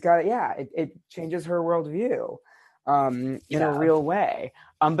she's got it changes her worldview in a real way.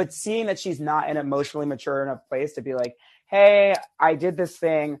 But seeing that she's not an emotionally mature enough place to be like, hey, I did this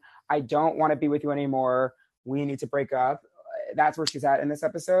thing. I don't want to be with you anymore. We need to break up. That's where she's at in this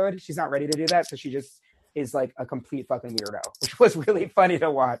episode. She's not ready to do that, so she just is a complete fucking weirdo, which was really funny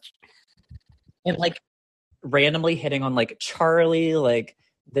to watch. And randomly hitting on Charlie,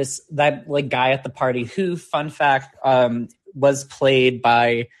 that guy at the party who, fun fact, was played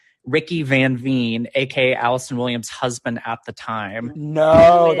by Ricky Van Veen, aka Allison Williams' husband at the time.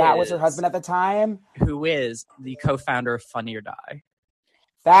 No, that was her husband at the time? Who is the co-founder of Funny or Die.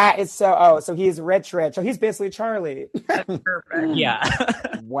 That is so he's rich. So he's basically Charlie. That's perfect. Yeah.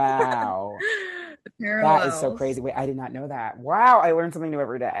 Wow. That is so crazy. Wait, I did not know that. Wow, I learn something new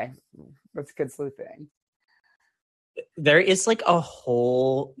every day. That's good sleuthing. There is a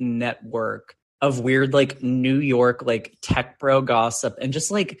whole network of weird New York tech bro gossip and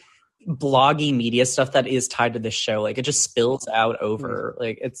just bloggy media stuff that is tied to this show. It just spills out over.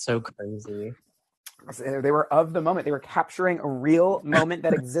 It's so crazy. They were of the moment. They were capturing a real moment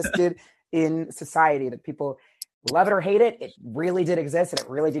that existed in society, that people love it or hate it. It really did exist, and it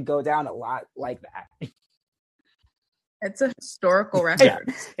really did go down a lot like that. It's a historical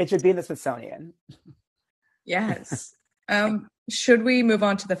record. It should be in the Smithsonian. Yes. Should we move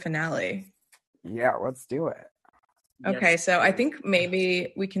on to the finale? Yeah, let's do it. Okay, so I think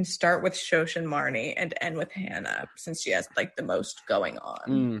maybe we can start with Shosh and Marnie and end with Hannah, since she has the most going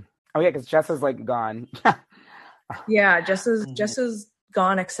on. Oh yeah, because Jessa's gone. Yeah, Jessa's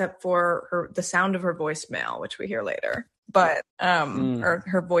gone except for the sound of her voicemail, which we hear later. But or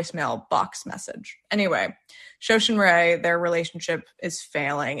her voicemail box message. Anyway, Shosh and Ray, their relationship is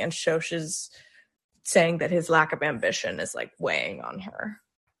failing, and Shosh is saying that his lack of ambition is weighing on her.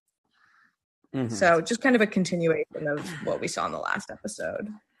 Mm-hmm. So just kind of a continuation of what we saw in the last episode.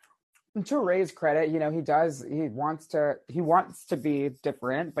 To Ray's credit, he wants to be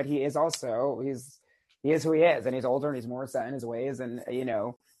different, but he is who he is, and he's older and he's more set in his ways, and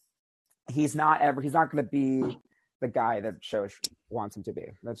he's not going to be the guy that Shosh wants him to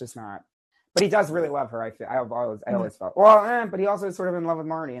be. That's just not. But he does really love her. I always felt. Well, but he also is sort of in love with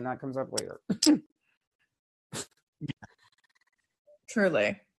Marnie, and that comes up later.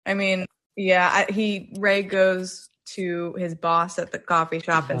 Truly, I mean, yeah. Ray goes to his boss at the coffee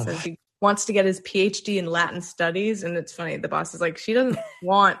shop and says he wants to get his PhD in Latin studies. And it's funny, the boss is she doesn't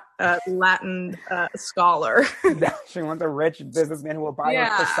want a Latin scholar. She wants a rich businessman who will buy her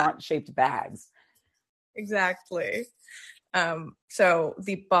croissant-shaped bags. Exactly. So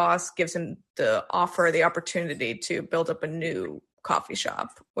the boss gives him the opportunity to build up a new coffee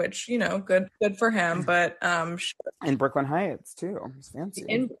shop, which, good for him. But in Brooklyn Heights too. It's fancy.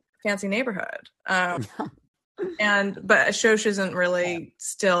 In fancy neighborhood. But Shosh isn't really,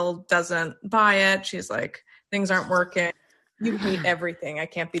 still doesn't buy it. She's things aren't working. You hate everything. I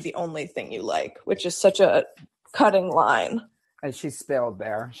can't be the only thing you like, which is such a cutting line. And she spilled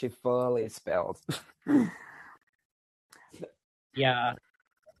there. She fully spilled. Yeah.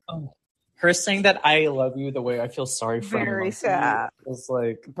 Oh. Her saying that I love you the way I feel sorry for very sad. Was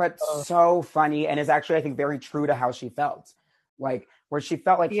but so funny, and is actually, I think, very true to how she felt. where she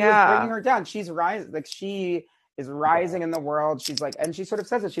felt like he was bringing her down. She's rising, like she is rising in the world. She's like, and she sort of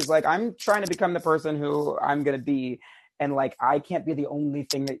says it. She's like, I'm trying to become the person who I'm going to be. And like, I can't be the only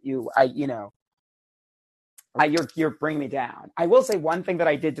thing that you're bringing me down. I will say one thing that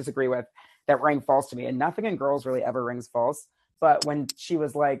I did disagree with that rang false to me, and nothing in Girls really ever rings false. But when she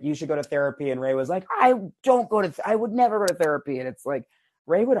was like, you should go to therapy, and Ray was like, I would never go to therapy. And it's like,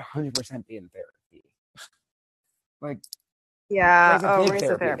 Ray would 100% be in therapy. Like, yeah, Ray's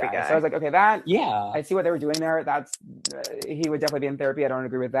a therapy guy. So I was like, okay, I see what they were doing there. He would definitely be in therapy. I don't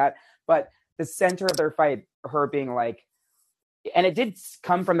agree with that. But the center of their fight, her being like, and it did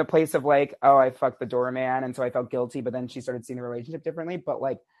come from the place of like, oh, I fucked the doorman, and so I felt guilty. But then she started seeing the relationship differently. But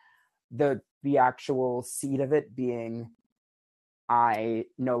like the actual seed of it being, I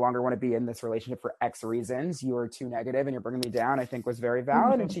no longer want to be in this relationship for X reasons. You are too negative and you're bringing me down, I think was very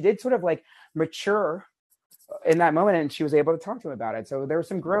valid. And she did sort of like mature in that moment, and she was able to talk to him about it. So there was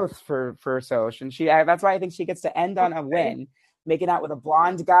some growth for Soch, and that's why I think she gets to end on a win, making out with a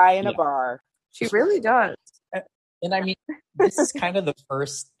blonde guy in a bar. She really does. And I mean, this is kind of the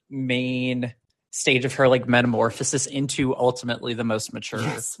first main stage of her like metamorphosis into ultimately the most mature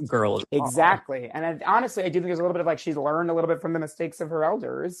girl. Exactly. And honestly, I do think there's a little bit of like, she's learned a little bit from the mistakes of her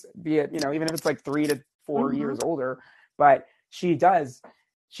elders, be it, even if it's like 3 to 4 years older, but she does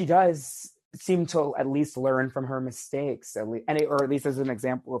seem to at least learn from her mistakes, or at least as an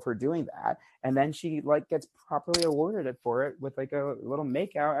example of her doing that. And then she like gets properly awarded for it with like a little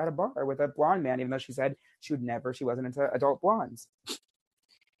makeout at a bar with a blonde man, even though she said she wasn't into adult blondes.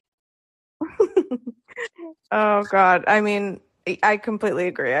 Oh God. I mean, I completely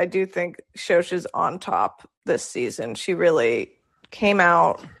agree. I do think Soch is on top this season. She really came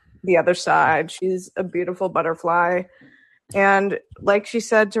out the other side. She's a beautiful butterfly. And like she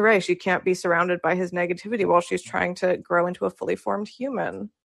said to Ray, she can't be surrounded by his negativity while she's trying to grow into a fully formed human.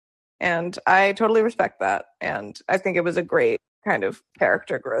 And I totally respect that. And I think it was a great kind of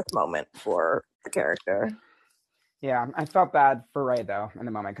character growth moment for the character. Yeah, I felt bad for Ray though in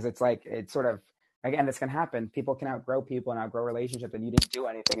the moment, because it's like, it's sort of, again, this can happen. People can outgrow people and outgrow relationships, and you didn't do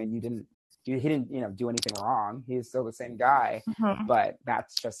anything, and he didn't do anything wrong. He's still the same guy, but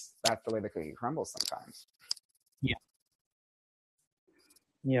that's the way the cookie crumbles sometimes.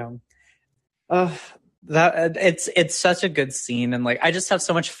 Yeah. That it's such a good scene, and like I just have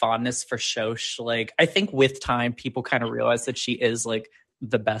so much fondness for Soch. Like I think with time people kind of realize that she is like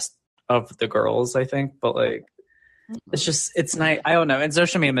the best of the girls, I think, but like it's nice. I don't know. And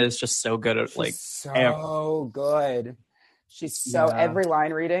Zosia Mama is just so good at like good. She's so every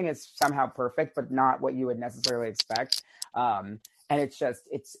line reading is somehow perfect, but not what you would necessarily expect. And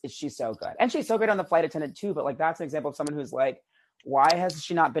she's so good, and she's so good on the flight attendant too. But like that's an example of someone who's like, why has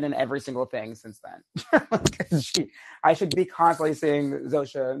she not been in every single thing since then? I should be constantly seeing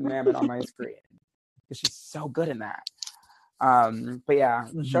Zosia Mammon on my screen because she's so good in that. But yeah,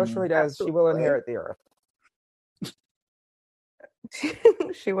 Soch really does. Absolutely. She will inherit the earth.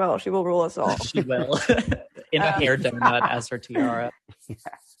 She will rule us all. She will. In a hair donut as her tiara. Yeah.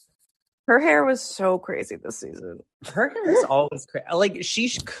 Her hair was so crazy this season. Her hair is always crazy. Like she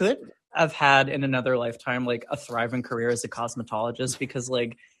could have had in another lifetime like a thriving career as a cosmetologist, because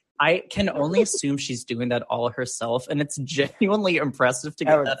like I can only assume she's doing that all herself, and it's genuinely impressive to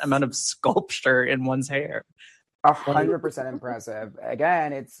get that amount of sculpture in one's hair. 100% impressive.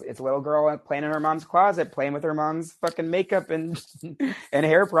 Again, it's a little girl playing in her mom's closet, playing with her mom's fucking makeup and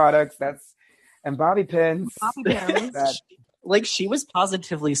hair products. And bobby pins. Like she was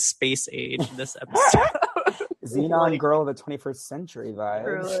positivly space age this episode. Xenon girl of the 21st century vibes.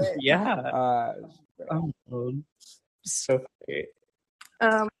 Really? Yeah. So great.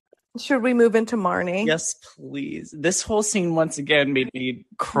 Should we move into Marnie? Yes, please. This whole scene once again made me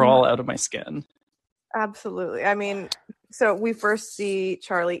crawl out of my skin. Absolutely. I mean, so we first see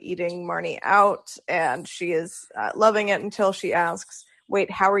Charlie eating Marnie out, and she is loving it until she asks,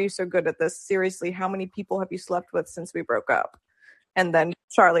 wait, how are you so good at this? Seriously, how many people have you slept with since we broke up? And then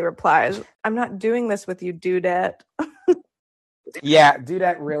Charlie replies, I'm not doing this with you, Dudette. Yeah,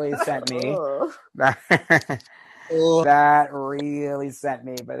 Dudette really sent me. That really sent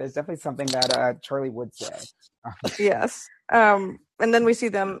me, but it's definitely something that Charlie would say. Yes. And then we see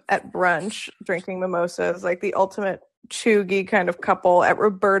them at brunch drinking mimosas, like the ultimate chuggy kind of couple at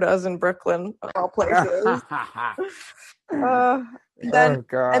Roberta's in Brooklyn, of all places.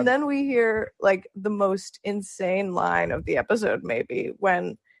 And then we hear like the most insane line of the episode, maybe,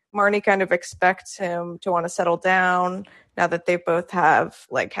 when Marnie kind of expects him to want to settle down now that they both have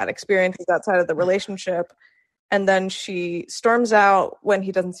like had experiences outside of the relationship. And then she storms out when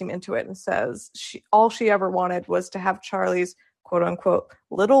he doesn't seem into it and says all she ever wanted was to have Charlie's quote unquote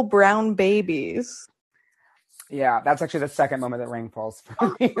little brown babies. Yeah, that's actually the second moment that rain falls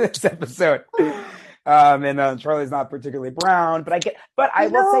for me this episode. And Charlie's not particularly brown, but I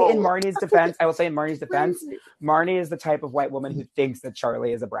will say in Marnie's defense, Marnie is the type of white woman who thinks that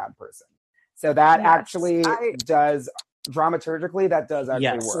Charlie is a brown person. So that actually does dramaturgically, that does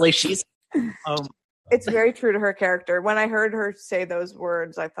actually work. Like she's it's very true to her character. When I heard her say those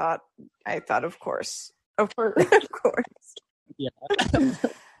words, I thought of course. Of course. Yeah.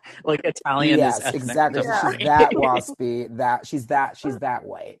 Like Italian is ethnic. Exactly. Yeah. She's that waspy, she's that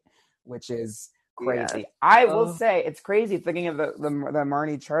white, which is crazy. Yeah. I will say it's crazy thinking of the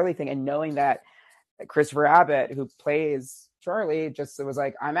Marnie Charlie thing and knowing that Christopher Abbott, who plays Charlie, just was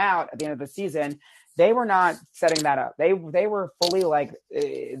like, I'm out at the end of the season. They were not setting that up. They were fully like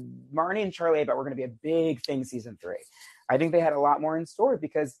Marnie and Charlie Abbott were going to be a big thing season 3. I think they had a lot more in store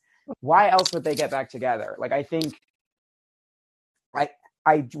because why else would they get back together? Like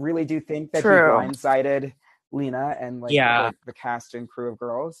I really do think that he blindsided Lena and the cast and crew of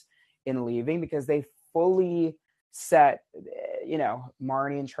girls in leaving because they fully set,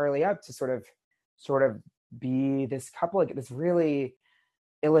 Marnie and Charlie up to sort of be this couple, like this really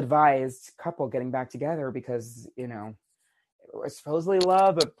ill-advised couple getting back together because, supposedly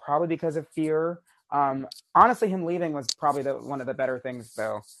love, but probably because of fear. Honestly, him leaving was probably one of the better things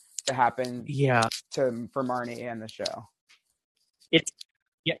though to happen for Marnie and the show.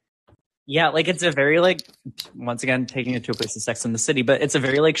 Yeah, like it's a very like once again taking it to a place of Sex in the City, but it's a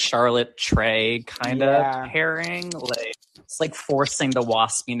very like Charlotte Trey kind of pairing. Like it's like forcing the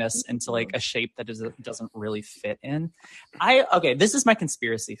waspiness into like a shape that doesn't really fit in. This is my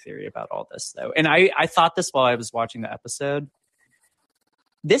conspiracy theory about all this though, and I thought this while I was watching the episode.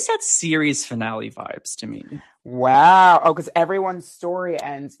 This had series finale vibes to me. Wow! Oh, because everyone's story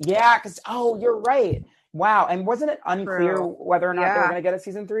ends. Yeah, because you're right. Wow, and wasn't it unclear whether or not they were going to get a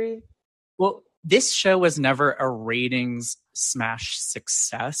season 3? Well, this show was never a ratings smash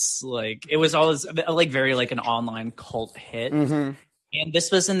success. Like it was always like very like an online cult hit. Mm-hmm. And this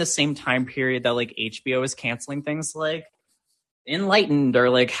was in the same time period that like HBO was canceling things like Enlightened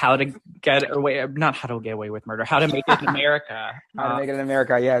or like How to Get Away, not How to Get Away with Murder, How to Make It in America. How to Make It in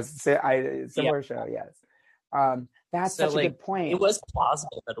America, yes. Similar show, yes. That's such a good point. It was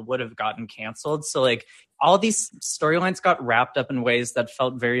plausible that it would have gotten canceled. So like all these storylines got wrapped up in ways that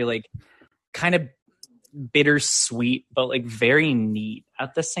felt very like kind of bittersweet, but like very neat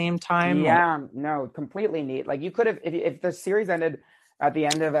at the same time. Yeah, no, completely neat. Like you could have, if the series ended at the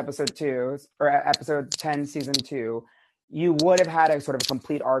end of episode 2 or episode 10, season 2, you would have had a sort of a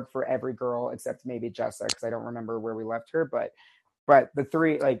complete arc for every girl except maybe Jessa, because I don't remember where we left her. But the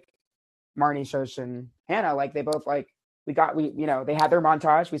three, like Marnie, Shosh, and Hannah, like they both like they had their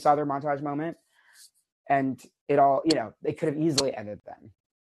montage. We saw their montage moment, and it all they could have easily ended then.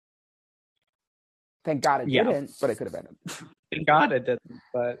 Thank God it didn't, but it could have ended. Thank God it didn't,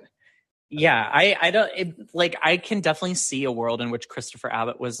 but yeah, I can definitely see a world in which Christopher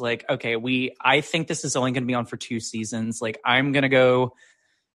Abbott was like, okay, I think this is only going to be on for 2 seasons. Like I'm going to go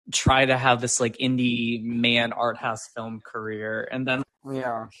try to have this like indie man art house film career. And then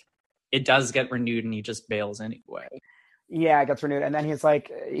it does get renewed and he just bails anyway. Yeah, it gets renewed. And then he's like,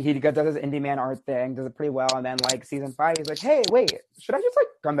 he does his indie man art thing, does it pretty well. And then like season 5, he's like, hey, wait, should I just like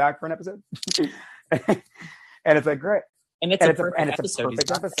come back for an episode? And it's like, great. And it's a perfect episode.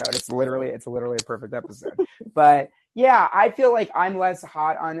 It's literally a perfect episode. But yeah, I feel like I'm less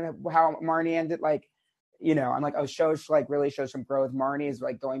hot on how Marnie ended. Like, I'm like, Shosh like really shows some growth. Marnie is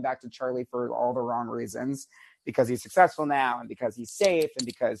like going back to Charlie for all the wrong reasons because he's successful now and because he's safe and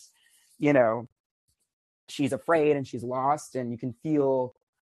because, she's afraid and she's lost. And you can feel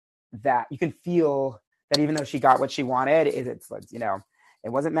that even though she got what she wanted, it's like, it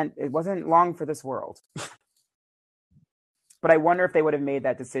wasn't long for this world. But I wonder if they would have made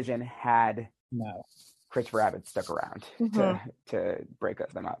that decision had Christopher Abbott stuck around to break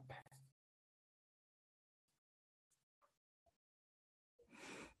them up.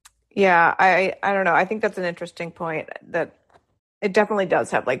 Yeah, I don't know. I think that's an interesting point that it definitely does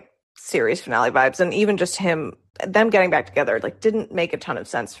have like series finale vibes, and even just them getting back together like didn't make a ton of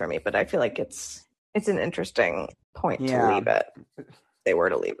sense for me. But I feel like it's an interesting point to leave it. If they were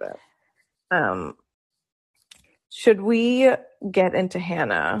to leave it. Should we get into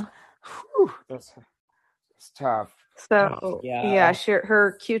Hannah? Whew, it's tough. So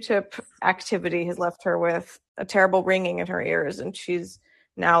her Q-tip activity has left her with a terrible ringing in her ears, and she's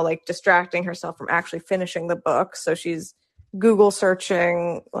now like distracting herself from actually finishing the book. So she's Google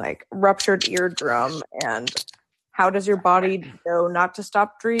searching like ruptured eardrum and how does your body know not to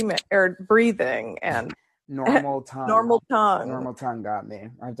stop dreaming or breathing, and Normal tongue. Normal tongue. Normal tongue got me.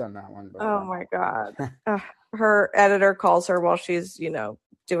 I've done that one before. Oh my God. Her editor calls her while she's,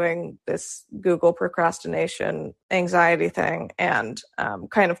 doing this Google procrastination anxiety thing and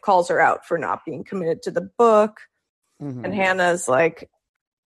kind of calls her out for not being committed to the book. Mm-hmm. And Hannah's like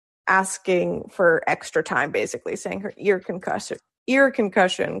asking for extra time, basically saying her ear concussion,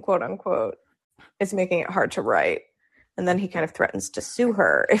 quote unquote, is making it hard to write. And then he kind of threatens to sue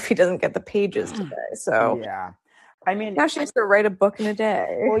her if he doesn't get the pages today. So yeah. I mean, now she has to write a book in a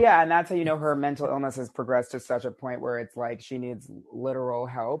day. Well, yeah, and that's how her mental illness has progressed to such a point where it's like she needs literal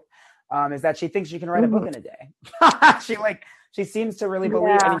help. Is that she thinks she can write a book in a day. she seems to really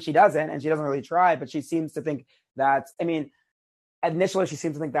believe. I mean, she doesn't, and she doesn't really try, but she seems to think that's. I mean, initially she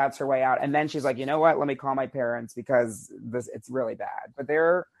seems to think that's her way out, and then she's like, you know what? Let me call my parents because it's really bad. But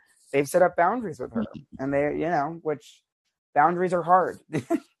they've set up boundaries with her, and they, which boundaries are hard.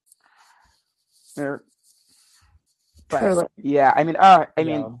 But, yeah, I mean,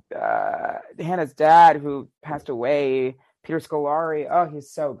 Hannah's dad, who passed away, Peter Scolari. Oh, he's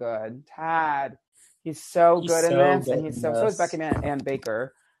so good. Tad, he's so good in this, and he's so is Becky Ann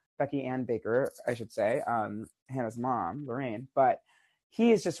Baker, I should say, Hannah's mom, Lorraine. But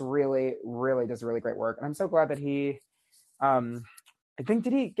he is just really, really does really great work, and I'm so glad that he. I think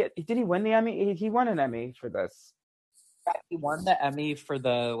did he win the Emmy? He won an Emmy for this. He won the Emmy for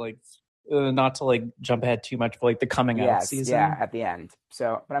the not to jump ahead too much, but the coming out season. Yeah, at the end.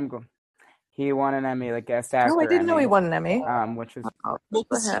 So, but I'm good. He won an Emmy, guest actor. Oh, I didn't know he won an Emmy. Which was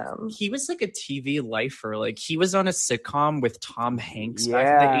for him. He was a TV lifer. He was on a sitcom with Tom Hanks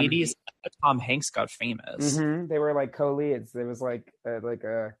back in the 80s. Tom Hanks got famous. Mm-hmm. They were co-leads. It was like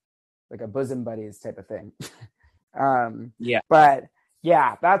a bosom buddies type of thing. But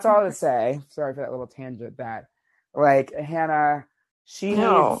yeah, that's all to say. Sorry for that little tangent. That Hannah, she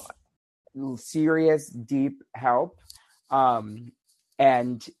needs serious, deep help,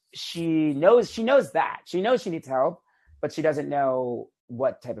 and she knows that she knows she needs help, but she doesn't know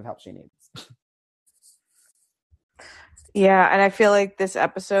what type of help she needs. Yeah, and I feel like this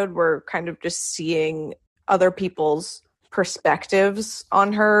episode we're kind of just seeing other people's perspectives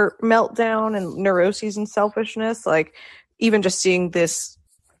on her meltdown and neuroses and selfishness. Even just seeing this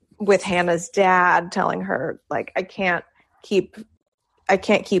with Hannah's dad telling her, I can't keep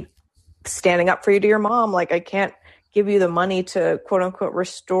standing up for you to your mom. I can't give you the money to quote unquote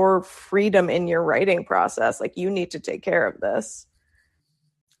restore freedom in your writing process. You need to take care of this.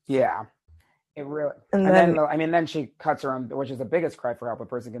 Yeah, it really. And then she cuts her own, which is the biggest cry for help a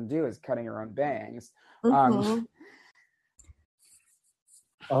person can do, is cutting her own bangs. Mm-hmm.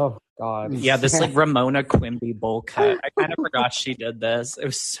 Oh God. Yeah, this Ramona Quimby bowl cut. I kind of forgot she did this. It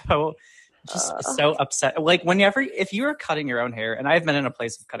was so upset. If you are cutting your own hair, and I've been in a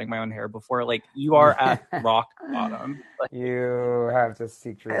place of cutting my own hair before, you are at rock bottom. You have to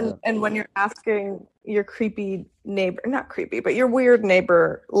seek treatment. And when you're asking your creepy neighbor, not creepy, but your weird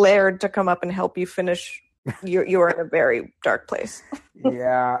neighbor Laird to come up and help you finish, you're in a very dark place.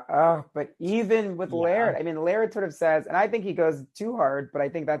 Yeah. But even with Laird, Laird sort of says, and I think he goes too hard, but I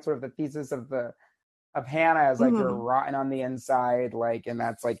think that's sort of the thesis of Hannah as you're rotten on the inside, and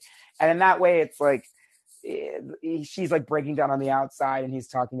that's and in that way it's she's breaking down on the outside, and he's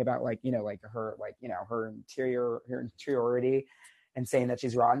talking about her her interiority and saying that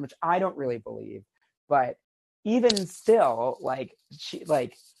she's rotten, which I don't really believe. But even still,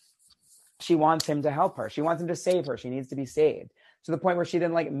 she wants him to help her. She wants him to save her. She needs to be saved, to the point where she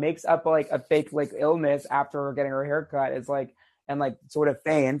then makes up a fake illness after getting her hair cut. It's and sort of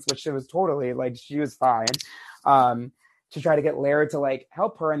faints, which it was totally she was fine, to try to get Laird to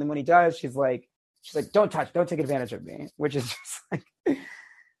help her. And then when he does, she's like, don't take advantage of me, which is just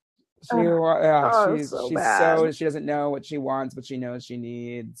she doesn't know what she wants, but she knows she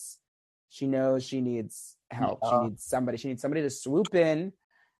needs help. She needs somebody to swoop in,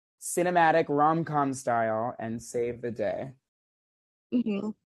 cinematic rom-com style, and save the day.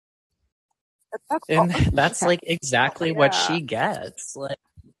 Mm-hmm. That's exactly what she gets.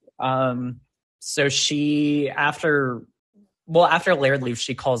 So she after Laird leaves,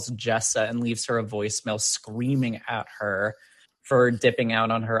 she calls Jessa and leaves her a voicemail screaming at her for dipping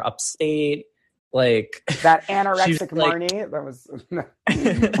out on her upstate. That anorexic Marnie, that was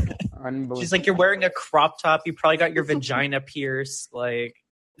unbelievable. She's you're wearing a crop top, you probably got your vagina pierced.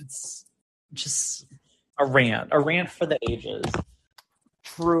 It's just a rant for the ages.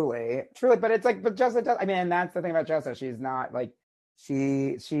 Truly, but it's but Jessa does. And that's the thing about Jessa. She's not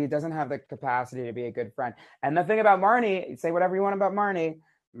she doesn't have the capacity to be a good friend. And the thing about Marnie, say whatever you want about Marnie.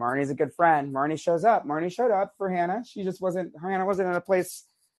 Marnie's a good friend. Marnie shows up. Marnie showed up for Hannah. Hannah wasn't in a place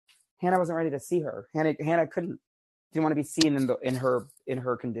Hannah wasn't ready to see her. Hannah didn't want to be seen in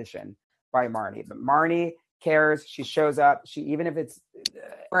her condition by Marnie. But Marnie cares. She shows up. She, even if it's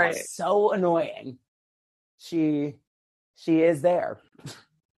right, so annoying, she is there.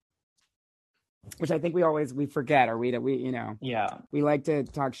 Which I think we forget, or we yeah, we like to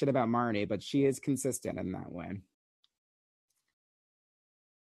talk shit about Marnie, but she is consistent in that way.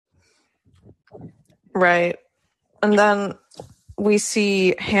 right. And then we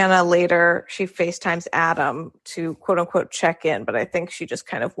see Hannah later. She FaceTimes Adam to quote unquote check in, but I think she just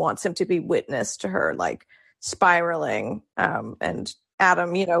kind of wants him to be witness to her like spiraling. And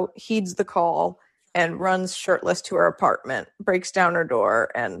Adam, heeds the call and runs shirtless to her apartment, breaks down her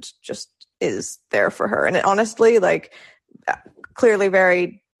door, and just is there for her. And it, honestly, like, clearly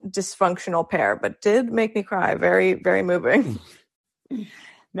very dysfunctional pair, but did make me cry. Very, very moving.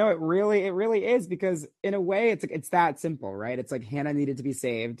 No, it really is, because in a way it's that simple, right? It's like Hannah needed to be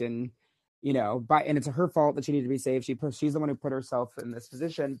saved, and and it's her fault that she needed to be saved. She's the one who put herself in this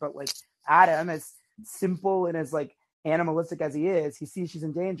position. But like Adam, as simple and as like animalistic as he is, he sees she's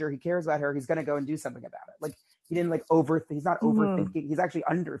in danger, he cares about her, he's gonna go and do something about it. Like he didn't like he's not overthinking, he's actually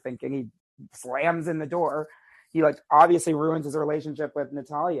underthinking. He slams in the door. He like obviously ruins his relationship with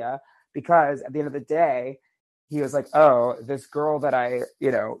Natalia, because at the end of the day, he was like, oh, this girl that I,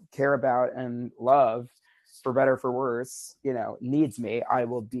 care about and love, for better, for worse, needs me. I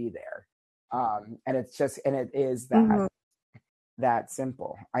will be there. And it is that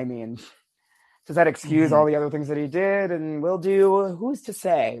simple. I mean, does that excuse all the other things that he did and will do? Who's to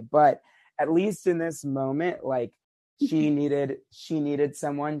say? But at least in this moment, like she needed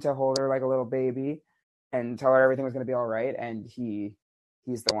someone to hold her like a little baby and tell her everything was going to be all right. And he's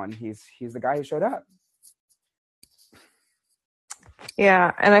the one. He's the guy who showed up.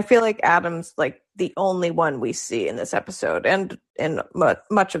 Yeah, and I feel like Adam's like the only one we see in this episode and in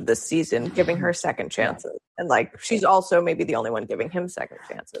much of this season giving her second chances. And like she's also maybe the only one giving him second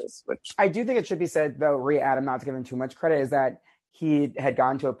chances, which I do think it should be said, though, Adam, not to give him too much credit, is that he had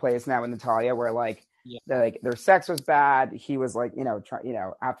gone to a place now with Natalia where like their sex was bad. He was like,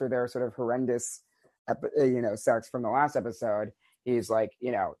 after their sort of horrendous sex from the last episode, he's like,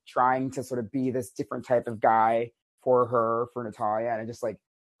 trying to sort of be this different type of guy for Natalia, and it just like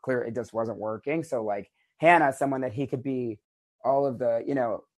clear it just wasn't working. So like Hannah, someone that he could be all of the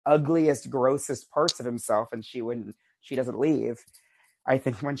ugliest, grossest parts of himself, and she doesn't leave. I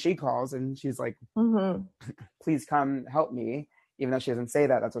think when she calls and she's like, please come help me, even though she doesn't say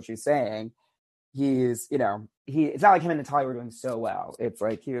that, that's what she's saying. It's not like him and Natalia were doing so well. It's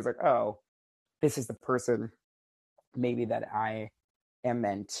like he was like, oh, this is the person maybe that I am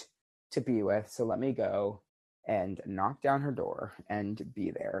meant to be with, so let me go and knock down her door and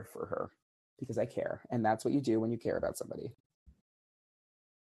be there for her because I care. And that's what you do when you care about somebody.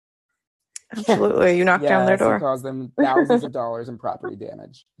 Absolutely. You knock down their door. He caused them thousands of dollars in property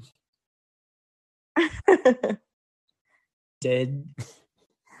damage. Did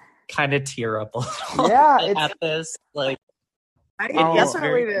kind of tear up a little at this. Like, I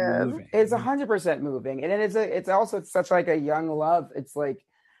definitely did. It's 100% moving. And it's also such like a young love. It's like,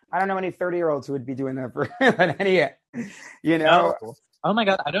 I don't know any 30-year-olds who would be doing that for any, No. Oh my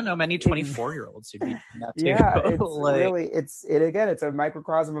God, I don't know many 24-year-olds who'd be doing that too. Yeah, it's really, it's a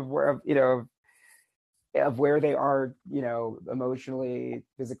microcosm of where, of where they are, emotionally,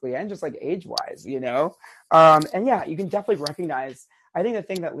 physically, and just like age-wise, and yeah, you can definitely recognize. I think the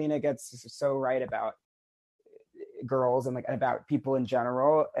thing that Lena gets so right about girls and like about people in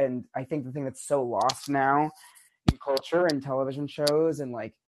general, and I think the thing that's so lost now in culture and television shows, and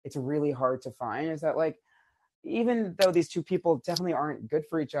like it's really hard to find, is that like even though these two people definitely aren't good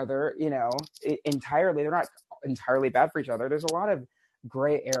for each other, entirely, they're not entirely bad for each other. There's a lot of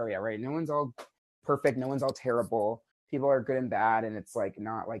gray area, right? No one's all perfect. No one's all terrible. People are good and bad, and it's like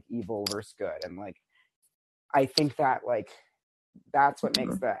not like evil versus good. And like, I think that like that's what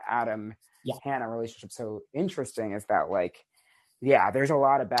makes the Adam Hannah relationship so interesting, is that like, yeah, there's a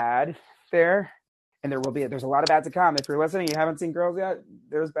lot of bad there. And there's a lot of bad to come. If you're listening, you haven't seen Girls yet,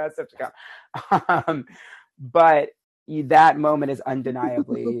 there's bad stuff to come. But that moment is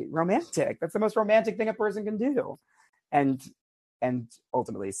undeniably romantic. That's the most romantic thing a person can do. And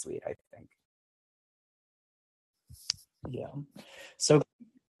ultimately sweet, I think. Yeah. So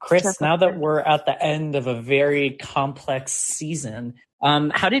Chris, now that we're at the end of a very complex season,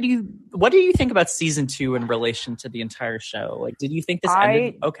 what did you think about season 2 in relation to the entire show? Like, did you think this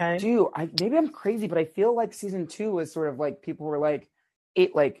ended okay? Maybe I'm crazy, but I feel like season 2 was sort of like people were like,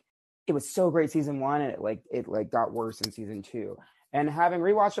 it was so great season 1, and it got worse in season 2. And having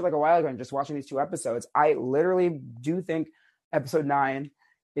rewatched it like a while ago and just watching these 2 episodes, I literally do think episode 9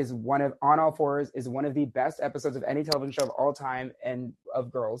 is On All Fours is one of the best episodes of any television show of all time, and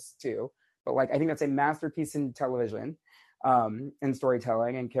of girls too. But like, I think that's a masterpiece in television, and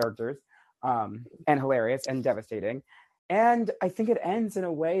storytelling and characters, and hilarious and devastating. And I think it ends in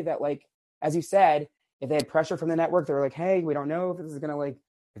a way that, like, as you said, if they had pressure from the network, they were like, hey, we don't know if this is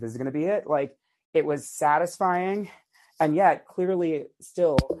gonna be it. Like, it was satisfying, and yet clearly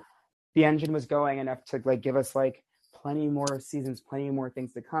still the engine was going enough to like give us like plenty more seasons, plenty more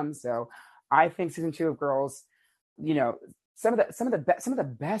things to come. So I think season 2 of Girls, you know, some of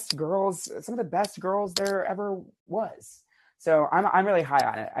the best girls there ever was. So I'm really high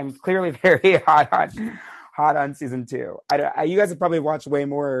on it. I'm clearly very hot on season 2. You guys have probably watched way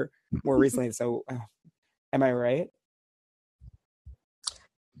more recently. So am I right?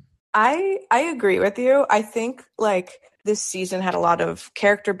 I agree with you. I think like this season had a lot of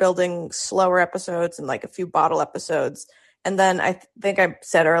character building, slower episodes, and like a few bottle episodes. And then I think I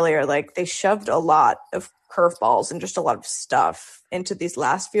said earlier, like they shoved a lot of curveballs and just a lot of stuff into these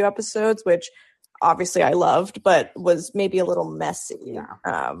last few episodes, which obviously I loved, but was maybe a little messy.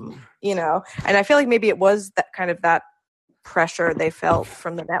 Yeah. You know, and I feel like maybe it was that kind of that pressure they felt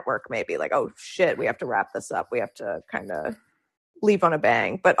from the network, maybe like, oh shit, we have to wrap this up. We have to kind of leave on a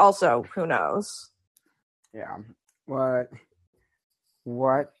bang. But also, who knows? Yeah. What?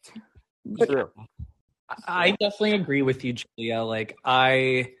 True. I definitely agree with you, Julia. Like,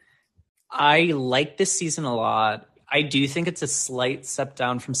 I like this season a lot. I do think it's a slight step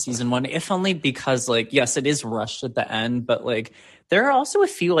down from season 1, if only because, like, yes, it is rushed at the end, but like there are also a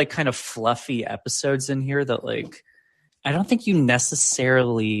few like kind of fluffy episodes in here that like I don't think you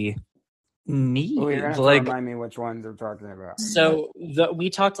necessarily need. Well, you're gonna have to remind me which ones we're talking about. So we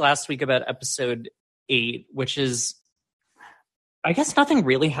talked last week about episode 8, which is, I guess nothing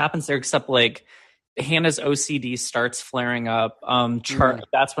really happens there except like Hannah's OCD starts flaring up.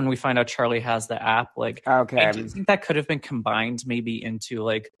 That's when we find out Charlie has the app. Like, okay, I do think that could have been combined maybe into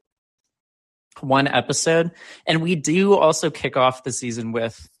like one episode. And we do also kick off the season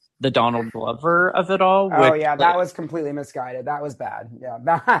with the Donald Glover of it all. That was completely misguided. That was bad. Yeah,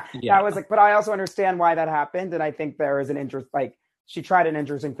 that was like. But I also understand why that happened, and I think there is an interest. Like, she tried an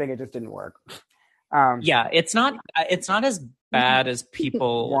interesting thing, it just didn't work. It's not as bad as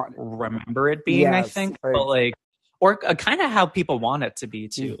people remember it being. Yes, I think, but like, or kind of how people want it to be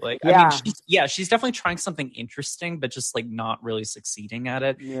too. Like, I mean, she's definitely trying something interesting, but just like not really succeeding at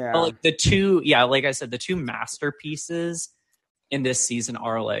it. Yeah. But like like I said, the two masterpieces in this season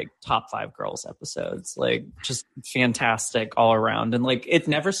are like top 5 girls episodes, like just fantastic all around. And like, it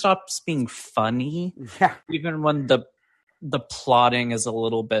never stops being funny, even when the plotting is a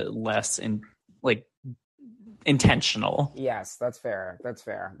little bit less intentional. Yes, that's fair. That's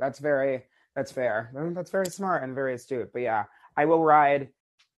very smart and very astute. But yeah, I will ride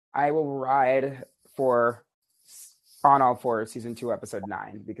for On All Fours season 2 episode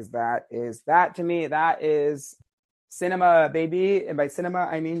 9, because that to me is cinema, baby. And by cinema,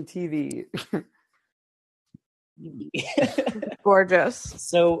 I mean TV. Gorgeous.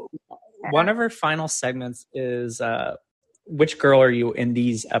 So one of our final segments is which girl are you in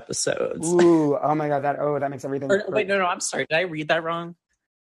these episodes? Ooh, oh my god, that makes everything. Wait, no, I'm sorry. Did I read that wrong?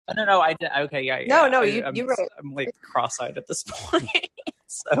 No, I did. Okay, yeah. No, you read it. I'm like cross-eyed at this point.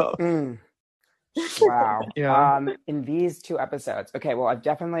 So. Wow. Yeah. In these 2 episodes. Okay, well,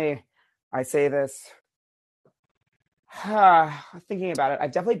 I say this thinking about it,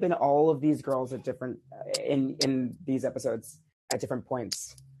 I've definitely been all of these girls at different in these episodes at different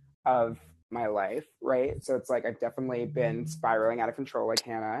points of my life, right? So it's like I've definitely been spiraling out of control like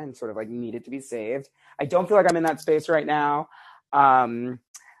Hannah and sort of like needed to be saved. I don't feel like I'm in that space right now.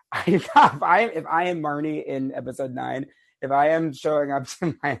 If I am Marnie in episode 9, if I am showing up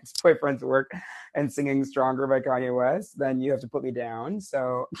to my ex-boyfriend's work and singing Stronger by Kanye West, then you have to put me down.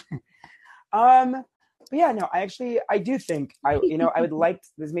 So but yeah, no, I do think I would like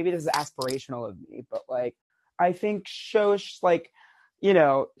this. Maybe this is aspirational of me, but like, I think Shosh, like,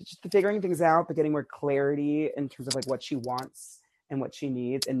 just figuring things out, but getting more clarity in terms of like what she wants and what she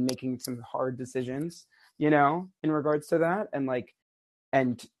needs, and making some hard decisions, in regards to that, and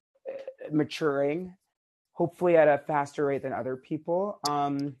maturing, hopefully at a faster rate than other people.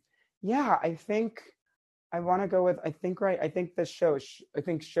 I think I want to go with, I think the Shosh,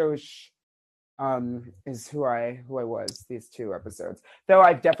 is who I was these 2 episodes. Though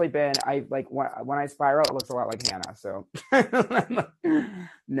I've definitely been, when I spiral, it looks a lot like Hannah. So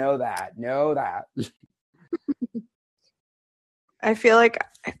know that. I feel like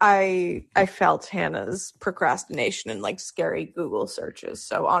I felt Hannah's procrastination and like scary Google searches.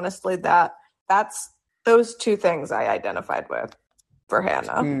 So honestly, that's those 2 things I identified with. for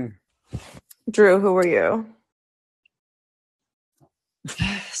Hannah. Drew, who were you?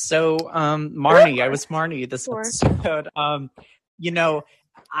 So, Marnie, I was Marnie this episode.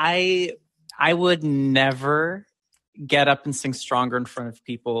 I would never get up and sing Stronger in front of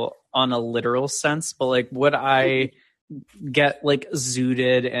people on a literal sense, but like, would I get like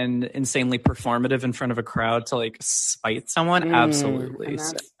zooted and insanely performative in front of a crowd to like spite someone? Absolutely.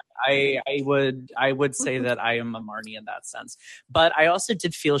 So I would say that I am a Marnie in that sense. But I also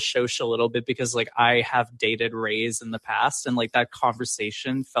did feel Shosh a little bit because like I have dated Rays in the past, and like that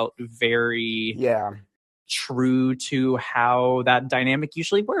conversation felt very true to how that dynamic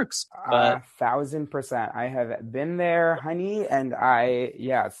usually works. But 1000%. I have been there, honey, and I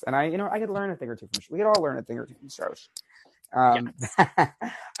could learn a thing or two from. We could all learn a thing or two from Shosh.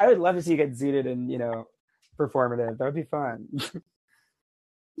 I would love to see you get zooted and performative. That would be fun.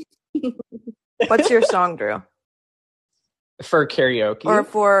 What's your song, Drew? For karaoke? Or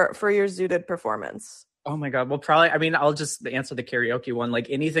for your zooted performance? Oh my God. Well, probably, I mean, I'll just answer the karaoke one. Like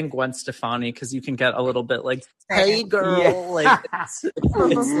anything Gwen Stefani, because you can get a little bit like, hey girl. Like, it's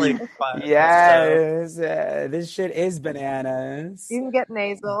like fun. Yes. So. This shit is bananas. You can get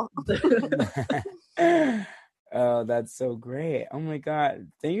nasal. Oh, that's so great. Oh my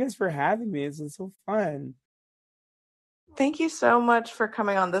God. Thank you guys for having me. This is so fun. Thank you so much for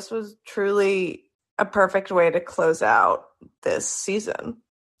coming on. This was truly a perfect way to close out this season.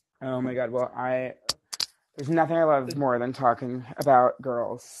 Oh my God. Well, there's nothing I love more than talking about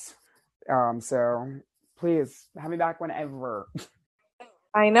girls. So please have me back whenever.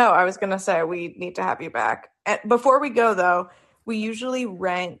 I know. I was going to say we need to have you back. And before we go, though, we usually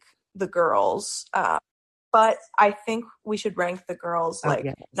rank the girls. But I think we should rank the girls,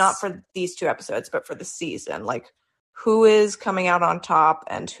 not for these 2 episodes, but for the season. Like, who is coming out on top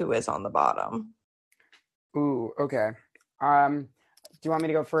and who is on the bottom? Ooh, okay. Do you want me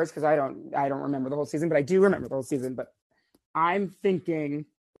to go first? Because I don't remember the whole season, but I do remember the whole season. But I'm thinking,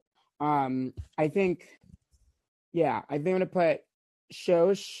 I think I'm going to put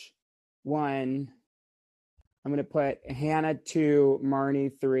Shosh 1. I'm going to put Hannah 2,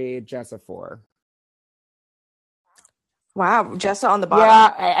 Marnie 3, Jessa 4. Wow, Jessa on the bottom.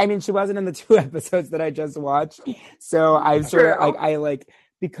 Yeah, I mean, she wasn't in the 2 episodes that I just watched. So I'm sort of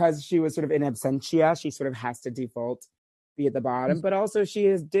because she was sort of in absentia, she sort of has to default be at the bottom. But also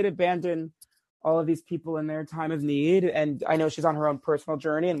she did abandon all of these people in their time of need. And I know she's on her own personal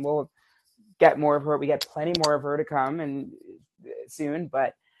journey, and we'll get more of her. We get plenty more of her to come and soon.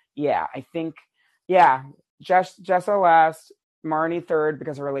 But yeah, I think, Jessa last, Marnie 3rd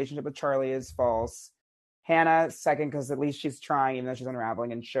because her relationship with Charlie is false. Hannah 2nd because at least she's trying even though she's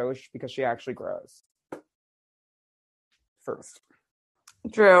unraveling, and Shosh because she actually grows. 1st.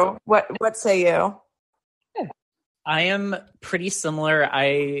 Drew, what say you? I am pretty similar.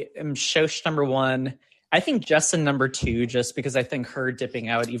 I am Shosh number 1. I think Jessa number 2, just because I think her dipping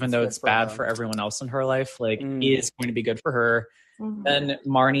out, even though it's bad for everyone else in her life, is going to be good for her. Mm-hmm. Then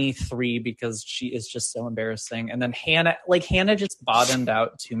Marnie 3 because she is just so embarrassing, and then Hannah just bottomed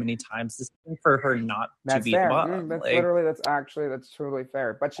out too many times. This is for her not to be the bottom. That's totally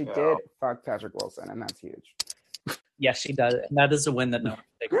fair. But she did fuck Patrick Wilson, and that's huge. Yes, she does, and that is a win that no one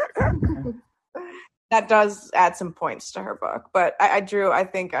takes. That does add some points to her book, but I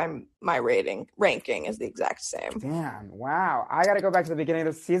think my ranking is the exact same. Damn! Wow! I got to go back to the beginning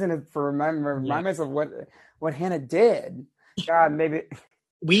of the season to remind myself what Hannah did. God, maybe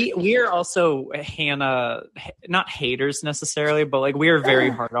we are also Hannah, not haters necessarily, but like we are very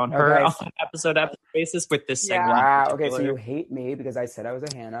hard on her on an episode basis with this segment. Wow. Okay, so you hate me because I said I was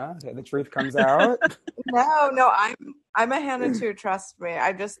a Hannah. Okay, the truth comes out. No, I'm a Hannah too. Trust me.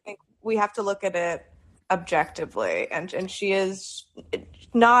 I just think we have to look at it objectively, and she is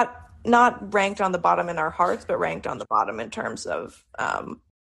not ranked on the bottom in our hearts, but ranked on the bottom in terms of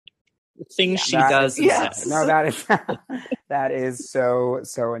things she does. Yes. No, that is so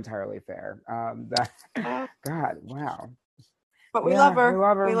entirely fair. God, wow. But we love her. We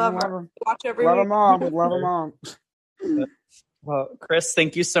love her. Watch every week. Love them all. Love them all. Well, Chris,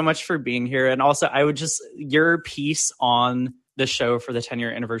 thank you so much for being here. And also, your piece on the show for the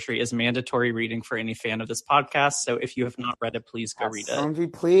 10-year anniversary is mandatory reading for any fan of this podcast. So if you have not read it, please go read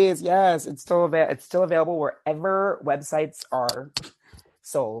it. Please, yes, it's still available wherever websites are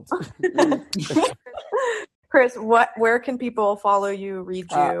sold. Chris, where can people follow you,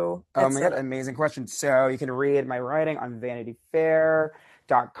 read you? Oh my God, amazing question. So you can read my writing on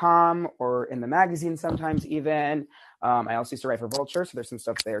VanityFair.com or in the magazine sometimes even. I also used to write for Vulture, so there's some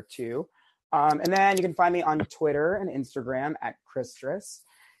stuff there too. And then you can find me on Twitter and Instagram at Christress.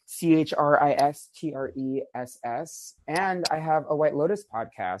 CHRISTRESS. And I have a White Lotus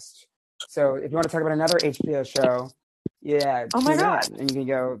podcast. So if you want to talk about another HBO show, yeah, Oh my tune God. in, and you can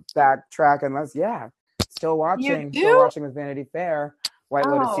go backtrack and still watching with Vanity Fair, White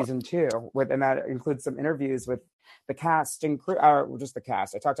Lotus season 2, and that includes some interviews with the cast and crew, or just the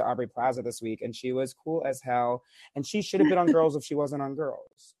cast. I talked to Aubrey Plaza this week, and she was cool as hell, and she should have been on Girls if she wasn't on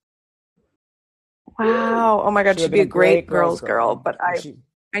Girls. Wow! Oh my God, she'd be a great girls girl. But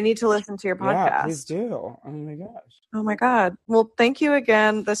I need to listen to your podcast. Yeah, please do. Oh my gosh. Oh my God. Well, thank you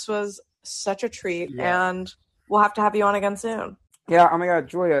again. This was such a treat, and we'll have to have you on again soon. Yeah. Oh my God,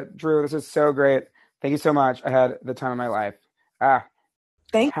 Julia, Drew, this is so great. Thank you so much. I had the time of my life.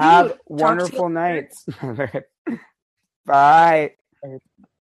 Thank you. Have wonderful nights. Bye.